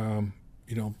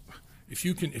 If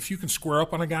you can square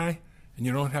up on a guy and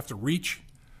you don't have to reach,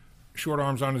 short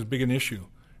arms aren't as big an issue.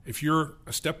 If you're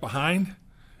a step behind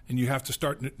and you have to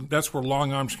start, that's where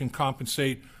long arms can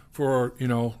compensate for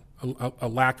a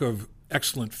lack of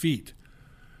excellent feet.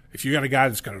 If you got a guy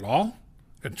that's got it all,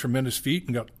 got tremendous feet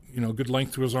and got good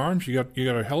length to his arms, you got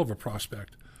a hell of a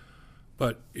prospect.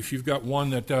 But if you've got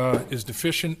one that is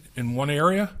deficient in one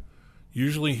area,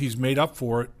 usually he's made up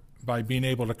for it by being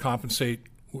able to compensate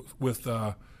with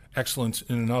excellence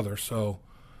in another. So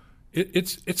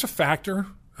it's a factor.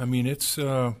 I mean, it's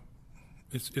a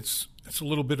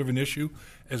little bit of an issue.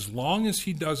 As long as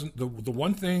he doesn't, the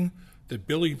one thing that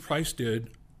Billy Price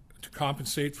did to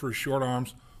compensate for his short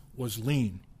arms was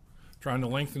lean, trying to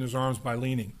lengthen his arms by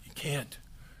leaning. You can't.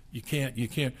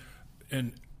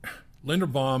 And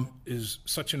Linderbaum is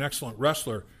such an excellent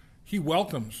wrestler. He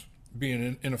welcomes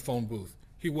being in a phone booth.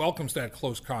 He welcomes that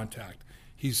close contact.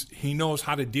 He knows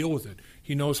how to deal with it.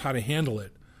 He knows how to handle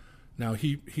it. Now,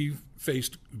 he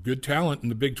faced good talent in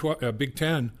the Big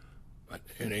Ten, but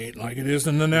it ain't like it is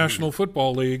in the National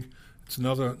Football League. It's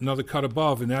another cut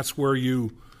above, and that's where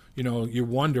you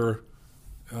wonder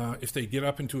if they get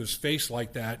up into his face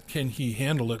like that, can he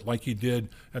handle it like he did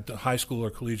at the high school or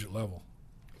collegiate level?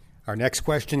 Our next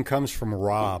question comes from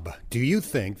Rob. Do you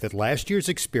think that last year's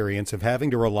experience of having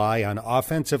to rely on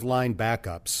offensive line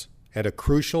backups at a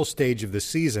crucial stage of the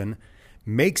season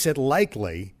makes it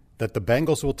likely that the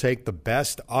Bengals will take the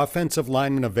best offensive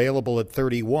lineman available at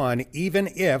 31, even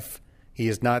if he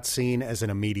is not seen as an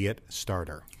immediate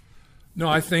starter? No,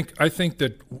 I think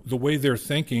that the way they're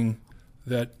thinking,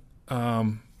 that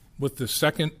with the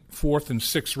second, fourth, and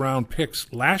sixth round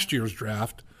picks last year's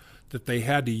draft that they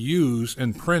had to use,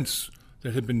 and Prince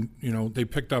that had been, they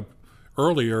picked up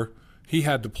earlier, he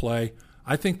had to play.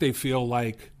 I think they feel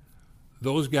like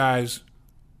those guys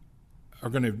are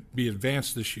going to be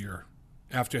advanced this year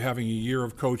after having a year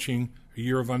of coaching, a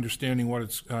year of understanding what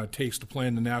it takes to play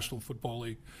in the National Football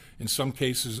League. In some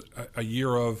cases, a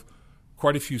year of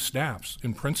quite a few snaps,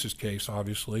 in Prince's case,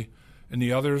 obviously. And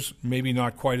the others, maybe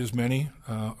not quite as many.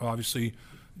 Obviously,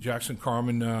 Jackson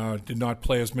Carman did not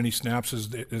play as many snaps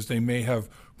as they may have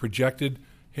projected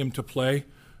him to play.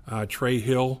 Trey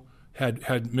Hill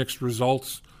had mixed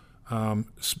results.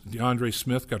 DeAndre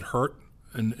Smith got hurt,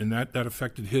 and that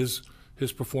affected his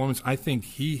performance. I think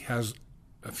he has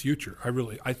a future.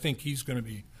 I think he's going to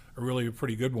be a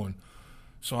pretty good one.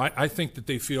 So I think that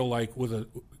they feel like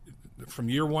from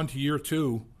year one to year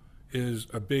two is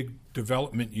a big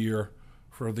development year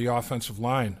for the offensive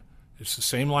line. It's the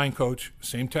same line coach,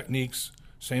 same techniques,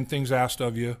 same things asked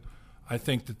of you. I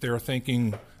think that they're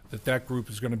thinking that group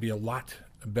is going to be a lot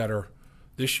better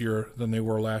this year than they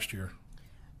were last year.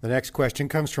 The next question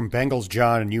comes from Bengals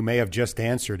John, and you may have just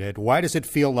answered it. Why does it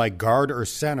feel like guard or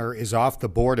center is off the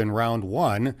board in round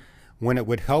one when it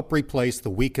would help replace the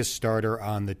weakest starter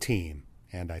on the team?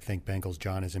 And I think Bengals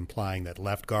John is implying that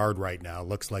left guard right now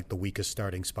looks like the weakest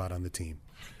starting spot on the team.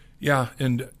 Yeah,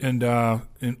 and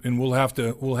we'll have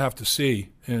to see.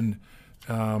 And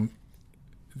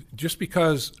just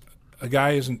because a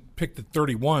guy isn't picked at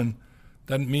 31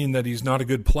 doesn't mean that he's not a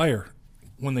good player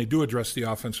when they do address the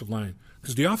offensive line,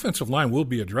 because the offensive line will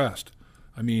be addressed.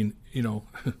 I mean,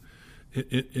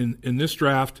 in this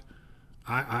draft,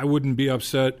 I wouldn't be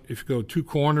upset if you go two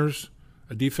corners,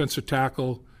 a defensive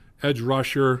tackle, edge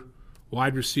rusher,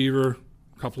 wide receiver,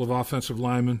 a couple of offensive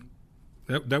linemen.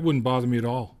 That wouldn't bother me at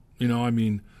all.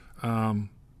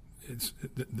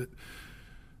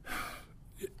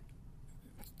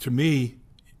 To me,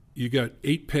 you got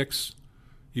 8 picks.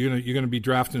 You're going to be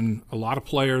drafting a lot of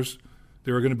players.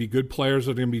 There are going to be good players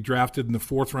that are going to be drafted in the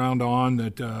 4th round on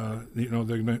that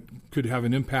could have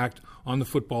an impact on the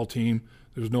football team.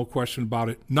 There's no question about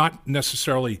it. Not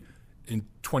necessarily in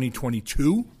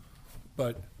 2022,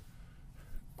 but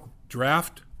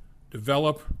draft,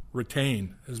 develop,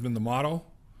 retain has been the motto.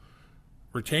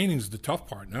 Retaining is the tough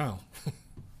part now.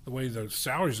 The way the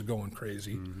salaries are going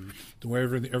crazy, the way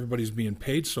everybody's being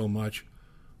paid so much.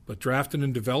 But drafting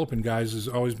and developing guys has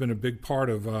always been a big part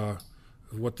of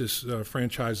what this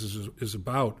franchise is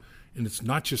about. And it's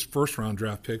not just first-round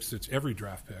draft picks, it's every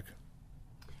draft pick.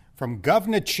 From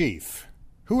Governor Chief,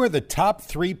 who are the top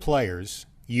 3 players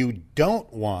you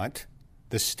don't want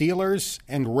the Steelers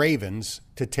and Ravens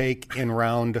to take in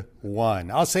round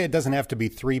 1? I'll say it doesn't have to be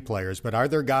 3 players, but are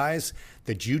there guys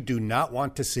that you do not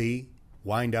want to see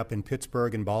wind up in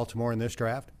Pittsburgh and Baltimore in this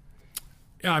draft?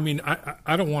 Yeah, I mean,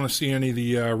 I don't want to see any of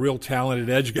the real talented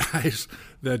edge guys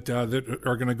that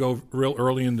are going to go real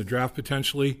early in the draft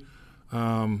potentially,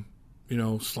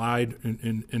 slide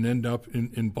and end up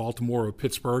in Baltimore or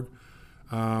Pittsburgh.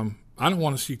 I don't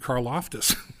want to see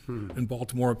Karlaftis in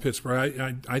Baltimore or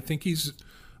Pittsburgh. I think he's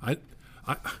I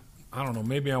don't know.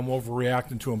 Maybe I'm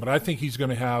overreacting to him, but I think he's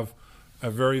going to have a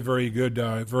very, very good,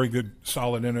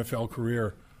 solid NFL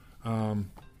career.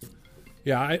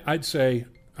 I'd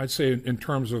say in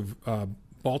terms of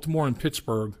Baltimore and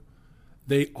Pittsburgh,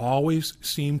 they always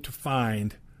seem to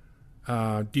find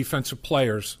defensive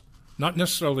players, not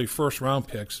necessarily first-round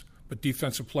picks, but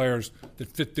defensive players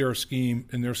that fit their scheme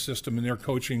and their system and their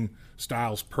coaching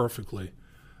styles perfectly.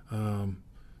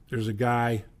 There's a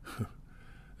guy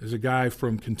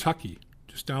from Kentucky,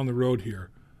 just down the road here,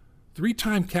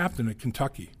 3-time captain at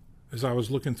Kentucky. As I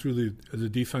was looking through the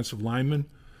defensive linemen,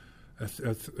 a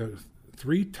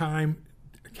 3-time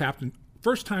captain,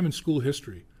 first time in school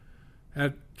history,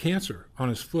 had cancer on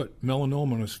his foot,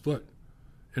 melanoma on his foot,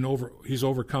 and he's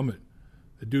overcome it.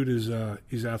 The dude is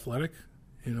he's athletic,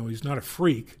 he's not a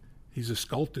freak. He's a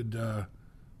sculpted kid,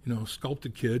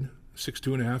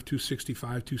 6'2.5",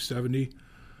 265, 270.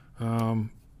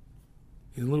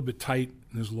 He's a little bit tight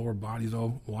in his lower body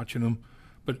though, watching him.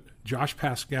 But Josh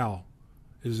Pascal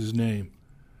is his name.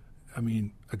 I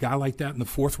mean, a guy like that in the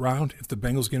 4th round, if the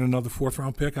Bengals get another 4th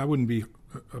round pick, I wouldn't be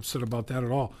upset about that at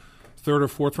all. 3rd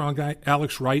or 4th round guy,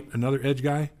 Alex Wright, another edge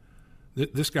guy.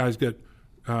 This guy's got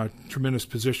tremendous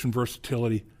position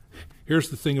versatility. Here's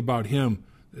the thing about him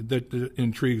that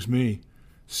intrigues me.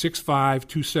 6'5",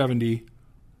 270,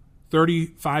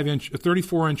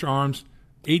 34-inch arms,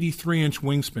 83-inch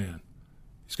wingspan.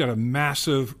 He's got a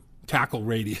massive tackle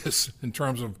radius in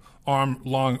terms of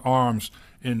long arms.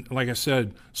 And like I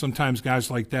said, sometimes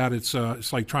guys like that, it's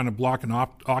like trying to block an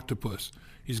octopus.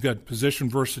 He's got position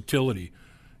versatility.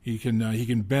 He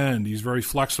can bend. He's very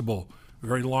flexible,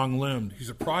 very long-limbed. He's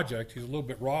a project. He's a little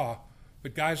bit raw.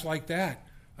 But guys like that,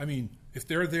 I mean, if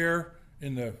they're there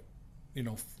in the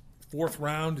 4th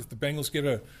round, if the Bengals get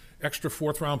a extra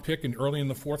 4th round pick and early in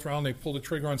the 4th round they pull the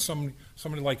trigger on somebody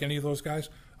like any of those guys,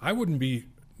 that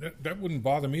wouldn't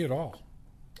bother me at all.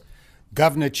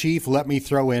 Governor Chief, let me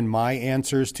throw in my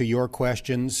answers to your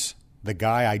questions. The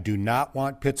guy I do not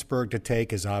want Pittsburgh to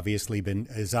take is obviously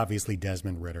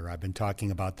Desmond Ridder. I've been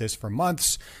talking about this for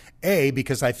months.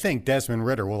 Because I think Desmond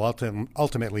Ridder will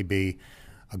ultimately be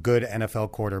a good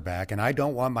NFL quarterback, and I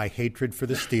don't want my hatred for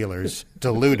the Steelers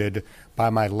diluted by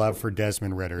my love for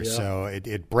Desmond Ridder. Yeah. So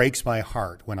it breaks my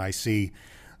heart when I see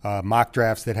mock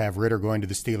drafts that have Ridder going to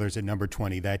the Steelers at number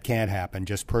 20. That can't happen,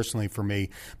 just personally for me.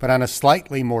 But on a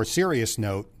slightly more serious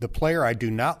note, the player I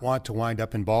do not want to wind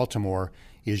up in Baltimore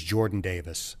is Jordan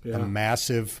Davis, a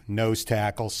massive nose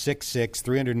tackle, 6'6",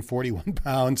 341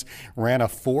 pounds, ran a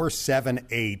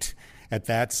 4.78 at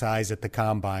that size at the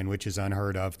combine, which is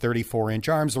unheard of, 34-inch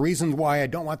arms. The reason why I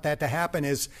don't want that to happen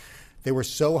is they were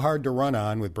so hard to run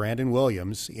on with Brandon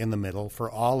Williams in the middle for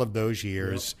all of those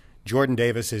years. Yep. Jordan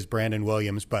Davis is Brandon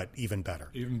Williams, but even better.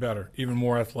 Even better. Even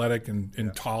more athletic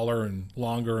and taller and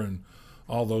longer and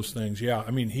all those things. Yeah,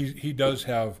 I mean, he does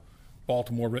have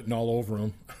Baltimore written all over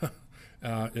him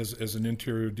as an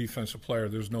interior defensive player.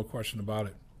 There's no question about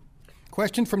it.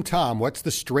 Question from Tom. What's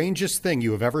the strangest thing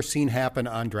you have ever seen happen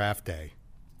on draft day?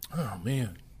 Oh,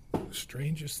 man. The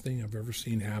strangest thing I've ever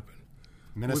seen happen.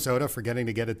 Minnesota forgetting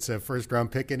to get its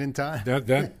first-round pick in time?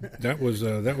 That was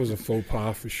a faux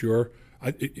pas for sure.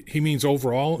 He means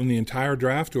overall in the entire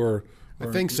draft, or I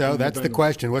think so. That's the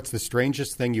question. What's the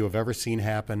strangest thing you have ever seen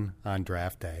happen on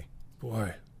draft day?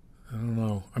 Boy, I don't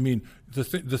know. I mean, the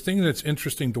thing that's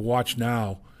interesting to watch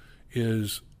now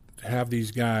is to have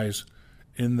these guys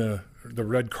in the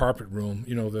red carpet room,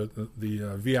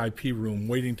 the VIP room,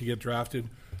 waiting to get drafted,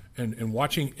 and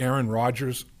watching Aaron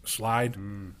Rodgers slide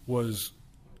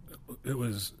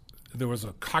there was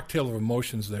a cocktail of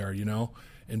emotions there,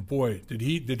 And boy, did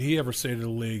he ever say to the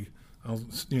league,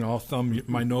 I'll thumb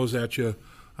my nose at you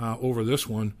over this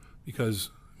one, because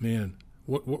man,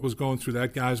 what was going through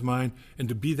that guy's mind, and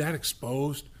to be that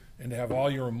exposed and to have all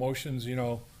your emotions,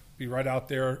 be right out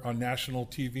there on national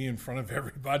TV in front of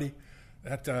everybody,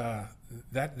 that's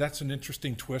an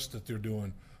interesting twist that they're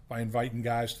doing by inviting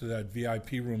guys to that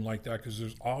VIP room like that, because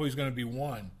there's always going to be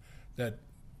one that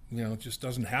just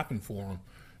doesn't happen for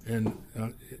them,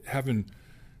 and having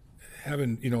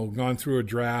gone through a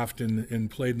draft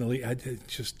and played in the league,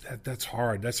 that's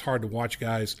hard. That's hard to watch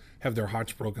guys have their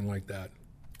hearts broken like that.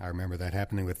 I remember that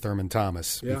happening with Thurman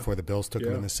Thomas before the Bills took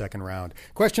him in the second round.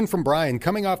 Question from Brian.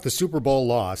 Coming off the Super Bowl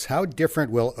loss, how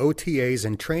different will OTAs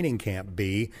and training camp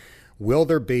be? Will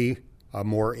there be a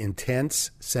more intense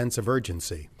sense of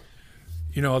urgency?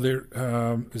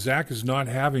 Zach is not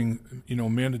having,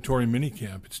 mandatory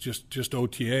minicamp. It's just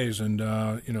OTAs, and,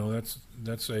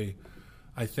 that's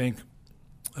I think,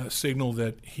 a signal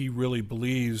that he really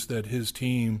believes that his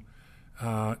team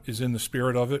is in the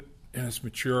spirit of it, and it's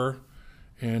mature,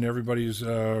 and everybody's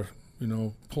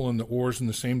pulling the oars in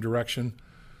the same direction,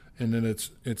 and then it's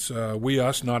we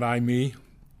us, not I me.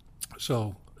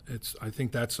 So I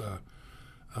think that's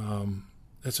an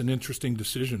interesting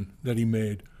decision that he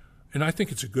made, and I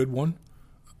think it's a good one.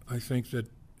 I think that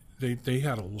they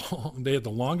had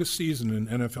the longest season in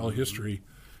NFL history,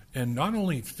 and not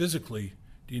only physically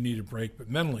do you need a break, but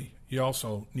mentally you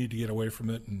also need to get away from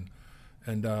it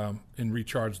and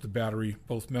recharge the battery,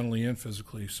 both mentally and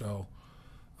physically. So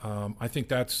I think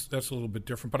that's a little bit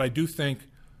different. But I do think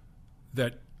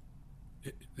that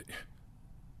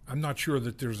I'm not sure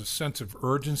that there's a sense of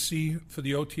urgency for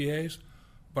the OTAs,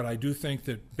 but I do think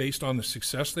that based on the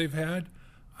success they've had,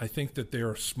 I think that they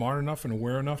are smart enough and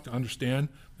aware enough to understand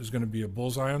there's going to be a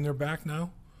bullseye on their back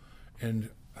now. And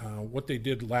what they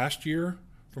did last year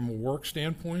from a work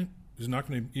standpoint is not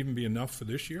going to even be enough for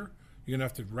this year. You're going to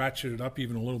have to ratchet it up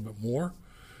even a little bit more.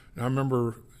 And I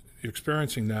remember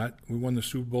experiencing that. We won the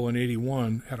Super Bowl in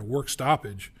 81, had a work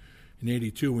stoppage in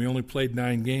 82. We only played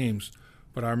 9 games,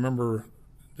 but I remember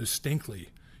distinctly,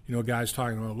 guys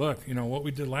talking about, look, what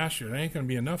we did last year, it ain't going to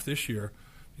be enough this year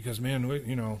because, man,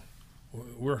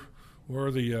 we're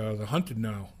the hunted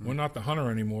now. We're not the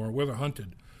hunter anymore. We're the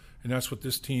hunted. And that's what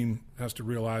this team has to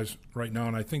realize right now,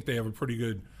 and I think they have a pretty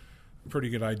good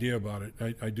idea about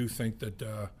it. I do think that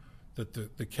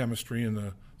the chemistry and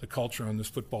the culture on this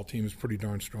football team is pretty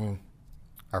darn strong.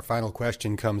 Our final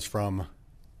question comes from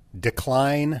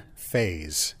Decline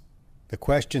Phase. The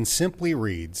question simply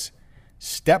reads,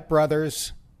 Step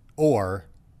Brothers or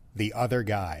The Other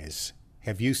Guys?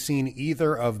 Have you seen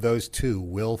either of those two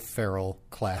Will Ferrell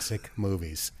classic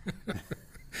movies?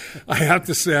 I have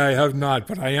to say I have not,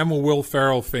 but I am a Will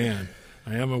Ferrell fan.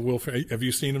 Have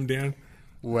you seen him, Dan?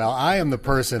 Well, I am the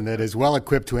person that is well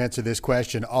equipped to answer this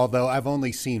question, although I've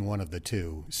only seen one of the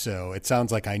two. So it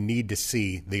sounds like I need to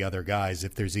see The Other Guys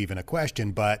if there's even a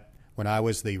question. But when I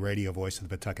was the radio voice of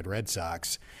the Pawtucket Red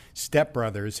Sox, Step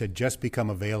Brothers had just become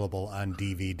available on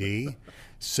DVD.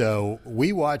 So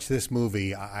we watched this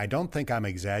movie, I don't think I'm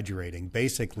exaggerating,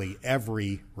 basically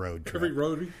every road trip. Every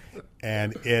roadie.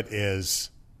 And it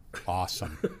is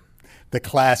awesome. The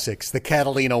classics, the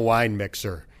Catalina wine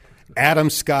mixer, Adam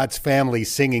Scott's family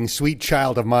singing Sweet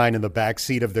Child of Mine in the back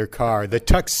seat of their car, the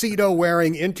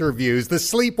tuxedo-wearing interviews, the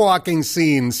sleepwalking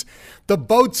scenes, the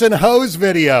boats and hose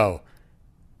video,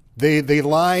 the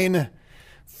line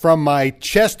from my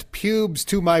chest pubes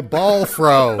to my ball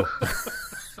fro.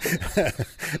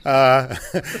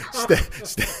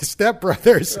 Step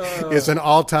Brothers is an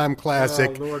all-time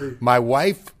classic. My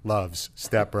wife loves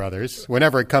Step Brothers.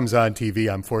 Whenever it comes on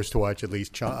TV, I'm forced to watch at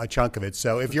least a chunk of it.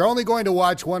 So if you're only going to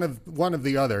watch one or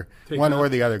the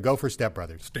other, go for Step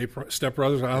Brothers. Step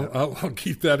Brothers. I'll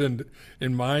keep that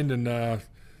in mind, and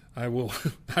I will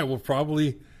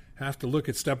probably have to look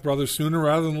at Step Brothers sooner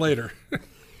rather than later.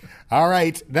 All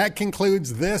right, that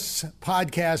concludes this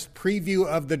podcast preview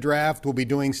of the draft. We'll be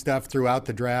doing stuff throughout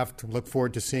the draft. Look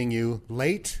forward to seeing you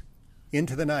late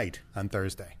into the night on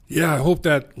Thursday. Yeah, I hope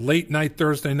that late night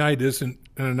Thursday night isn't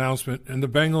an announcement. And the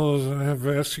Bengals have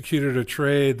executed a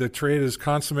trade. The trade is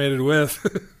consummated with.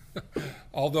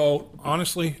 Although,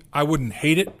 honestly, I wouldn't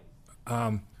hate it,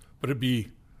 but it'd be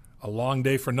a long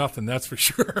day for nothing, that's for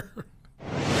sure.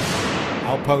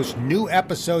 I'll post new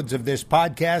episodes of this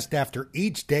podcast after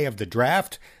each day of the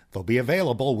draft. They'll be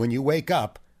available when you wake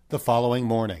up the following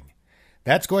morning.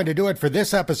 That's going to do it for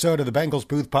this episode of the Bengals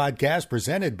Booth Podcast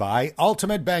presented by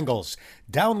Ultimate Bengals.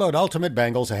 Download Ultimate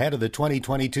Bengals ahead of the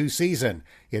 2022 season.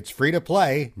 It's free to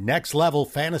play, next-level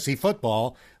fantasy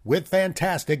football with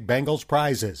fantastic Bengals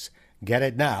prizes. Get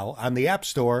it now on the App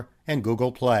Store and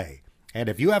Google Play. And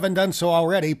if you haven't done so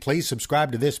already, please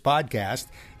subscribe to this podcast.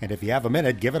 And if you have a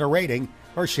minute, give it a rating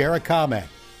or share a comment.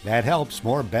 That helps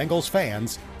more Bengals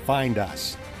fans find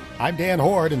us. I'm Dan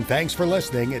Hoard, and thanks for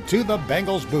listening to the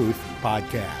Bengals Booth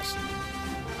Podcast.